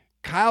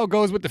 Kyle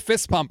goes with the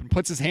fist pump and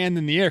puts his hand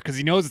in the air because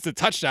he knows it's a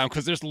touchdown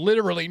because there's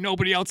literally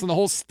nobody else in the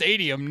whole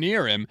stadium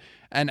near him.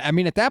 And, I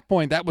mean, at that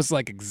point, that was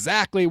like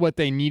exactly what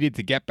they needed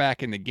to get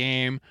back in the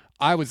game.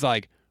 I was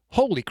like,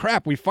 holy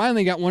crap, we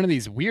finally got one of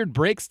these weird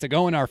breaks to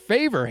go in our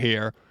favor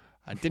here.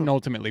 It didn't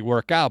ultimately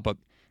work out, but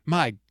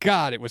my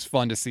God, it was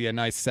fun to see a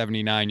nice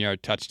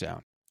 79-yard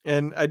touchdown.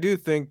 And I do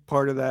think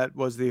part of that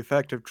was the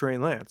effect of Trey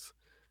Lance.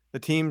 The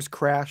teams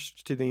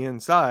crashed to the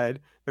inside.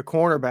 The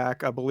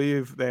cornerback, I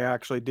believe they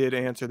actually did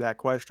answer that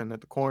question,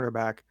 that the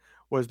cornerback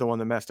was the one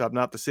that messed up,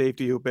 not the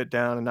safety who bit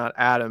down, and not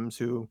Adams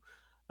who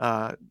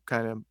kind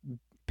of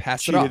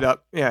cheated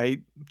up. Yeah,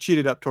 he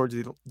cheated up towards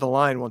the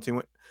line once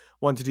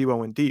Debo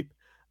went deep.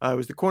 It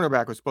was the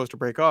cornerback was supposed to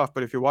break off,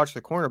 but if you watch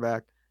the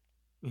cornerback,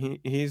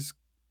 he's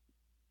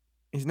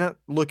not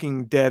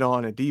looking dead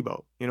on at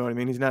Debo. You know what I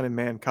mean? He's not in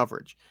man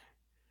coverage.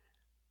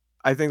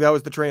 I think that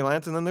was the Trey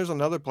Lance, and then there's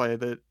another play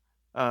that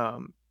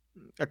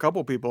a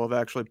couple people have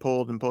actually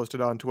pulled and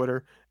posted on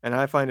Twitter, and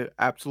I find it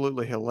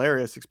absolutely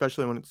hilarious,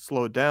 especially when it's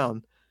slowed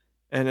down.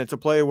 And it's a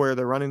play where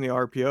they're running the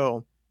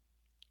RPO,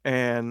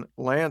 and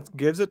Lance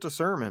gives it to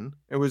Sermon.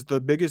 It was the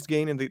biggest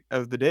gain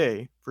of the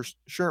day for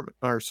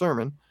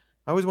Sermon.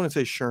 I always want to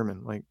say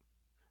Sherman. Like,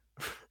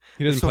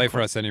 he doesn't play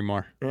for us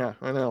anymore. Yeah,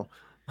 I know.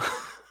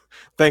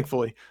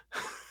 Thankfully,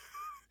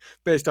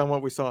 based on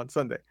what we saw on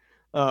Sunday.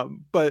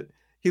 But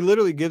he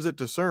literally gives it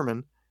to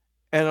Sermon,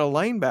 and a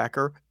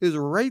linebacker is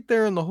right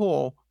there in the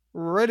hole,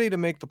 ready to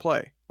make the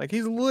play. Like,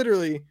 he's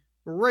literally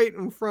right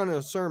in front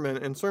of Sermon,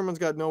 and Sermon's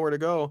got nowhere to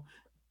go,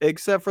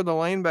 except for the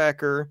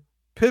linebacker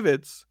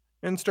pivots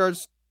and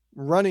starts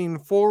running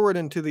forward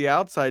and to the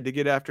outside to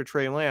get after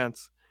Trey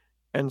Lance.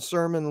 And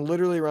Sermon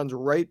literally runs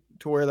right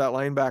to where that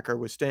linebacker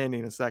was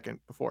standing a second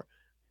before.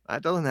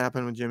 That doesn't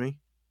happen with Jimmy.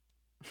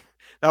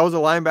 That was a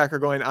linebacker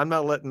going, I'm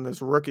not letting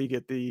this rookie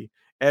get the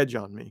edge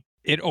on me.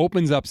 It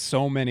opens up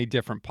so many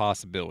different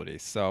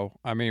possibilities. So,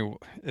 I mean,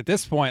 at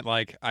this point,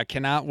 like, I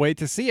cannot wait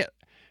to see it.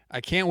 I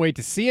can't wait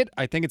to see it.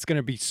 I think it's going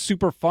to be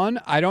super fun.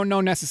 I don't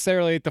know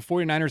necessarily if the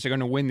 49ers are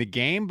going to win the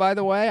game, by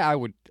the way. I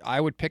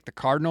would pick the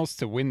Cardinals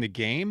to win the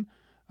game.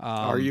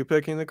 Are you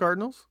picking the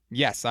Cardinals?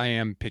 Yes, I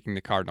am picking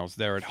the Cardinals.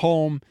 They're at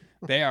home.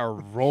 They are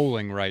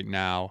rolling right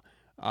now.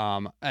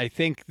 I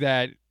think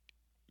that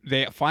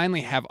they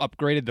finally have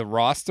upgraded the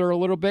roster a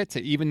little bit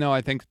to, even though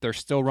I think they're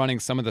still running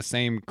some of the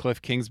same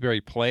Cliff Kingsbury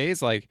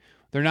plays, like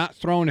they're not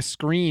throwing a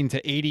screen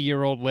to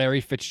 80-year-old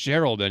Larry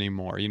Fitzgerald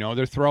anymore. You know,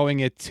 they're throwing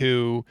it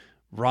to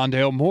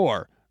Rondale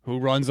Moore, who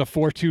runs a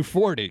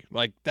 4.240.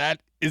 Like,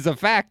 that is a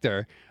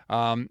factor.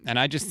 And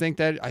I just think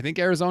I think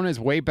Arizona is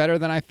way better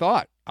than I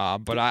thought.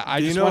 But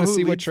I just want to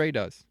see what Trey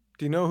does.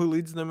 Do you know who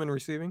leads them in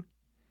receiving?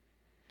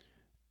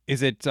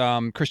 Is it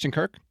Christian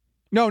Kirk?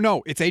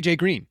 No, it's AJ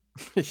Green.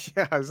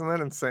 Yeah, isn't that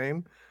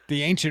insane?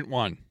 The ancient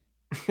one.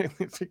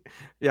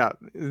 Yeah,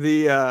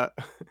 the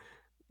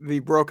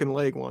broken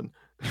leg one.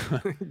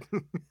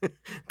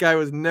 Guy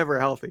was never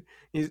healthy.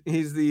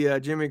 He's the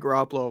Jimmy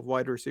Garoppolo of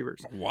wide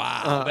receivers.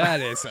 Wow,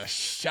 that is a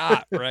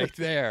shot right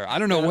there. I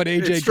don't know what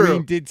AJ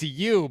Green did to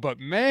you, but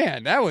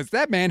man,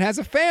 that man has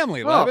a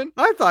family, Levin.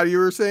 I thought you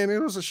were saying it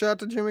was a shot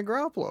to Jimmy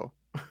Garoppolo.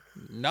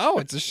 No,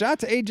 it's a shot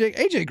to AJ.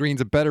 AJ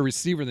Green's a better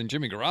receiver than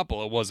Jimmy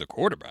Garoppolo was a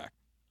quarterback.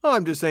 Oh,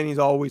 I'm just saying he's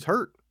always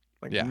hurt,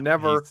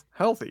 never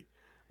healthy.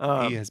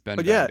 He has been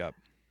banged up.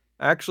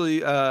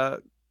 Actually,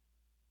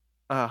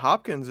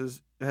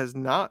 Hopkins has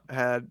not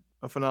had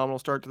a phenomenal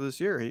start to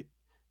this year.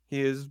 He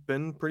has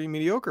been pretty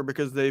mediocre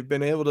because they've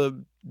been able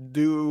to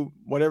do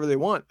whatever they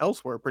want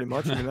elsewhere pretty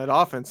much. I mean, that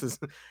offense has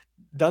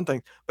done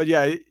things. But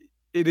yeah,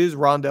 it is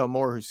Rondale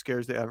Moore who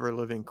scares the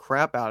ever-living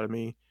crap out of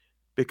me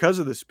because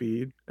of the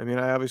speed. I mean,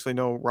 I obviously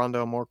know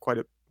Rondale Moore quite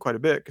a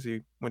bit because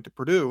he went to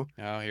Purdue.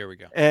 Oh, here we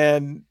go.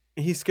 And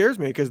he scares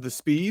me because the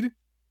speed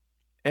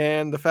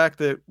and the fact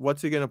that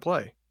what's he going to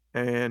play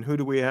and who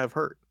do we have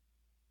hurt?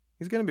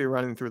 He's going to be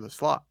running through the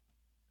slot.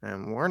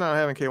 And we're not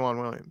having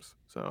K'Wan Williams.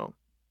 So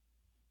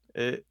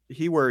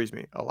he worries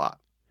me a lot.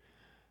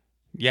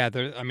 Yeah,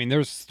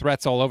 there's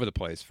threats all over the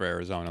place for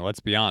Arizona.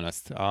 Let's be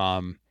honest.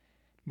 But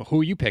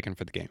who are you picking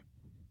for the game?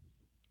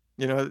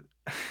 You know,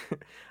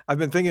 I've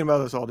been thinking about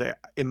this all day.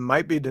 It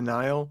might be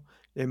denial.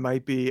 It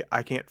might be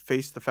I can't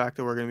face the fact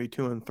that we're going to be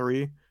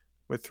 2-3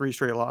 with 3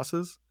 straight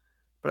losses.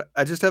 But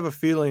I just have a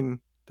feeling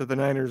that the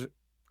Niners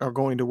are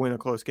going to win a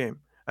close game.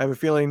 I have a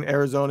feeling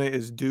Arizona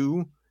is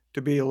due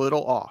to be a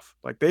little off.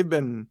 Like, they've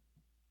been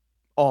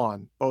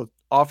on both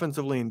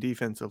offensively and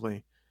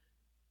defensively.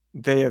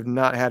 They have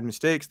not had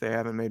mistakes. They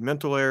haven't made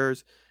mental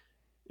errors.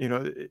 You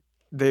know,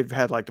 they've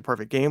had like the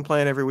perfect game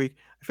plan every week.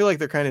 I feel like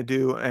they're kind of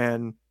due,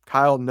 and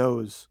Kyle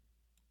knows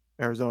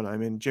Arizona. I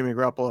mean, Jimmy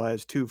Garoppolo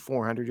has 2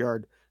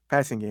 400-yard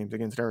passing games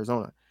against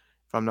Arizona,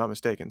 if I'm not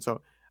mistaken.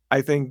 So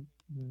I think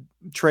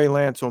Trey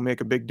Lance will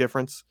make a big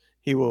difference.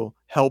 He will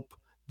help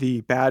the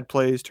bad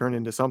plays turn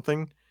into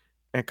something,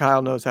 and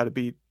Kyle knows how to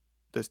beat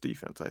this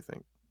defense, I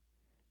think.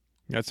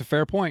 That's a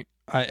fair point.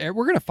 We're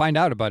going to find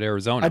out about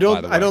Arizona. I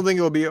don't think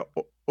it will be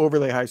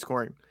overly high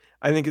scoring.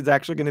 I think it's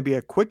actually going to be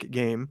a quick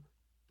game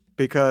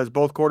because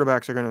both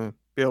quarterbacks are going to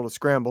be able to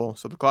scramble,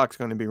 so the clock's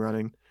going to be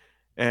running.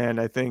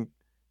 And I think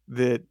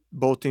that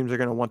both teams are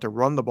going to want to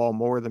run the ball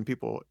more than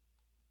people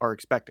are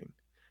expecting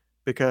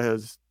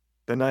because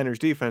the Niners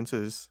defense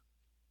is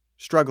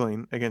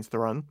struggling against the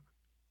run.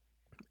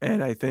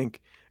 And I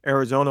think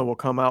Arizona will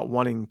come out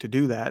wanting to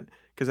do that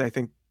because I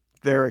think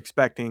they're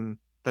expecting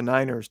the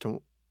Niners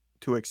to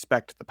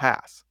expect the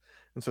pass.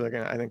 And so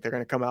I think they're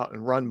going to come out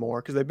and run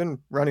more because they've been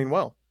running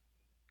well.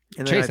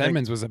 And Chase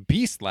Edmonds was a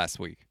beast last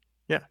week.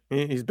 Yeah,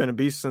 he's been a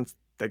beast since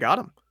they got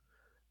him.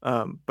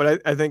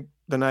 But I think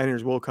the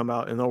Niners will come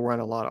out and they'll run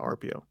a lot of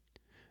RPO.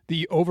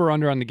 The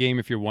over-under on the game,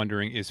 if you're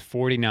wondering, is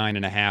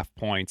 49.5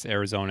 points.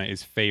 Arizona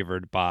is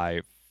favored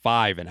by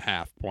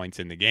 5.5 points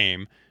in the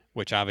game,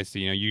 which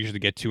obviously, you usually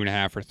get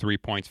 2.5 or 3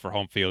 points for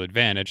home field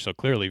advantage. So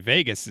clearly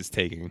Vegas is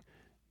taking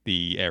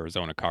the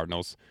Arizona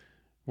Cardinals.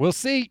 We'll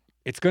see.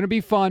 It's going to be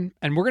fun.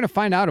 And we're going to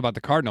find out about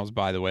the Cardinals,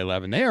 by the way,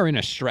 Levin. They are in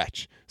a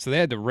stretch. So they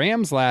had the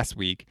Rams last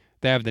week.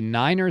 They have the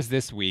Niners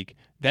this week.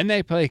 Then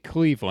they play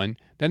Cleveland.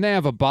 Then they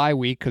have a bye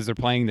week because they're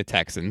playing the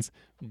Texans.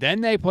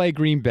 Then they play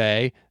Green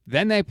Bay.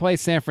 Then they play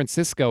San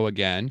Francisco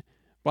again.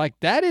 Like,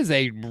 that is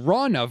a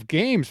run of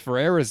games for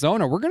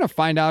Arizona. We're going to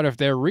find out if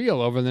they're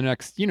real over the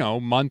next,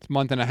 month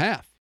and a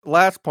half.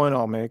 Last point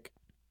I'll make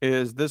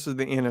is this is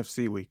the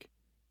NFC week.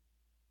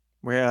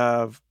 We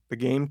have the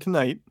game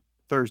tonight,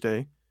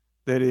 Thursday,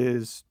 that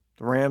is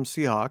the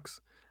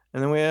Rams-Seahawks.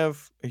 And then we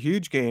have a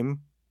huge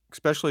game,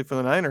 especially for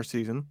the Niners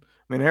season.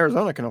 I mean,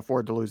 Arizona can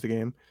afford to lose the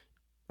game.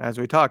 As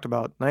we talked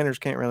about, Niners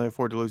can't really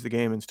afford to lose the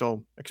game and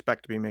still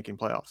expect to be making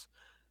playoffs,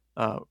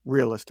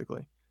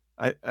 realistically.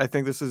 I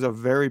think this is a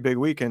very big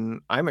week,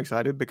 and I'm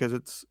excited because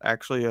it's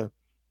actually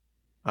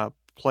a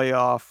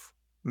playoff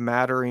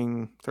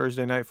mattering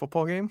Thursday night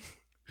football game.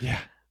 Yeah.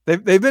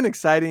 They've been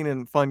exciting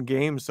and fun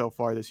games so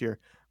far this year,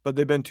 but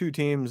they've been two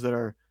teams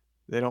that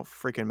they don't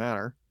freaking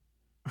matter.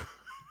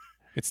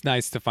 It's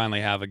nice to finally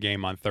have a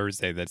game on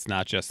Thursday that's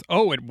not just,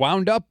 it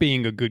wound up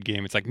being a good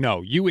game. It's like,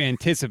 no, you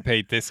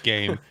anticipate this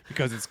game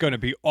because it's going to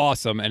be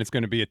awesome and it's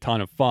going to be a ton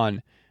of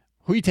fun.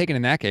 Who are you taking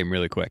in that game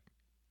really quick?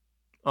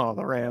 Oh,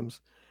 the Rams.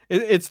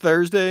 It's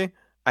Thursday.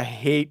 I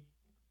hate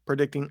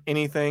predicting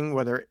anything,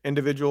 whether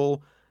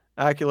individual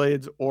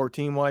accolades or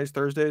team-wise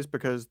Thursdays,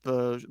 because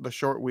the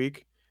short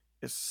week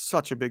is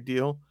such a big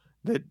deal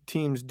that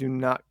teams do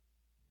not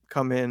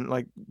come in,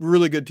 like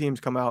really good teams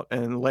come out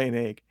and lay an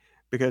egg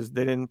because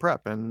they didn't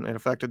prep and it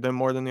affected them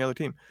more than the other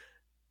team.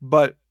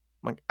 But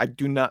I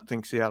do not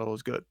think Seattle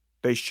is good.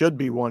 They should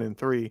be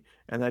 1-3,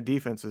 and that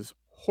defense is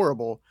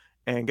horrible.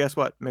 And guess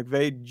what?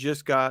 McVay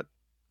just got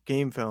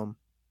game film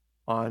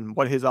on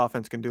what his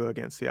offense can do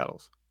against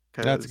Seattle's.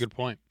 That's a good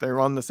point. They're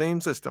on the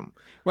same system.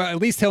 Well, at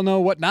least he'll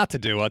know what not to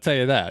do. I'll tell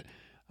you that.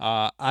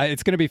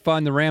 It's going to be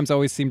fun. The Rams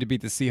always seem to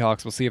beat the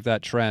Seahawks. We'll see if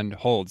that trend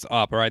holds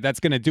up. All right, that's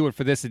going to do it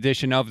for this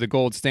edition of the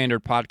Gold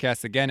Standard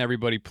Podcast. Again,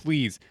 everybody,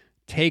 please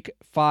take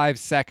 5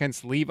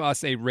 seconds, leave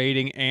us a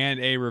rating and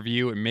a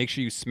review, and make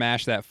sure you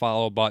smash that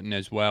follow button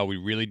as well. We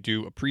really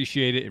do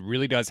appreciate it. It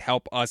really does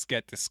help us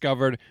get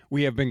discovered.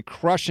 We have been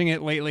crushing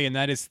it lately, and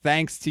that is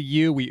thanks to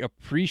you. We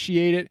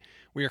appreciate it.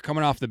 We are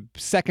coming off the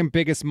second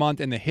biggest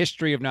month in the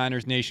history of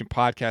Niners Nation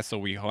podcast, so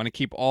we want to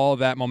keep all of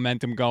that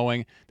momentum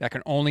going. That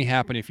can only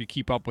happen if you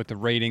keep up with the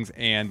ratings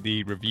and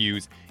the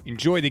reviews.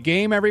 Enjoy the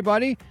game,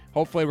 everybody.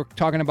 Hopefully we're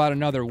talking about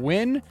another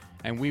win,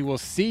 and we will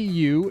see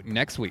you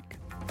next week.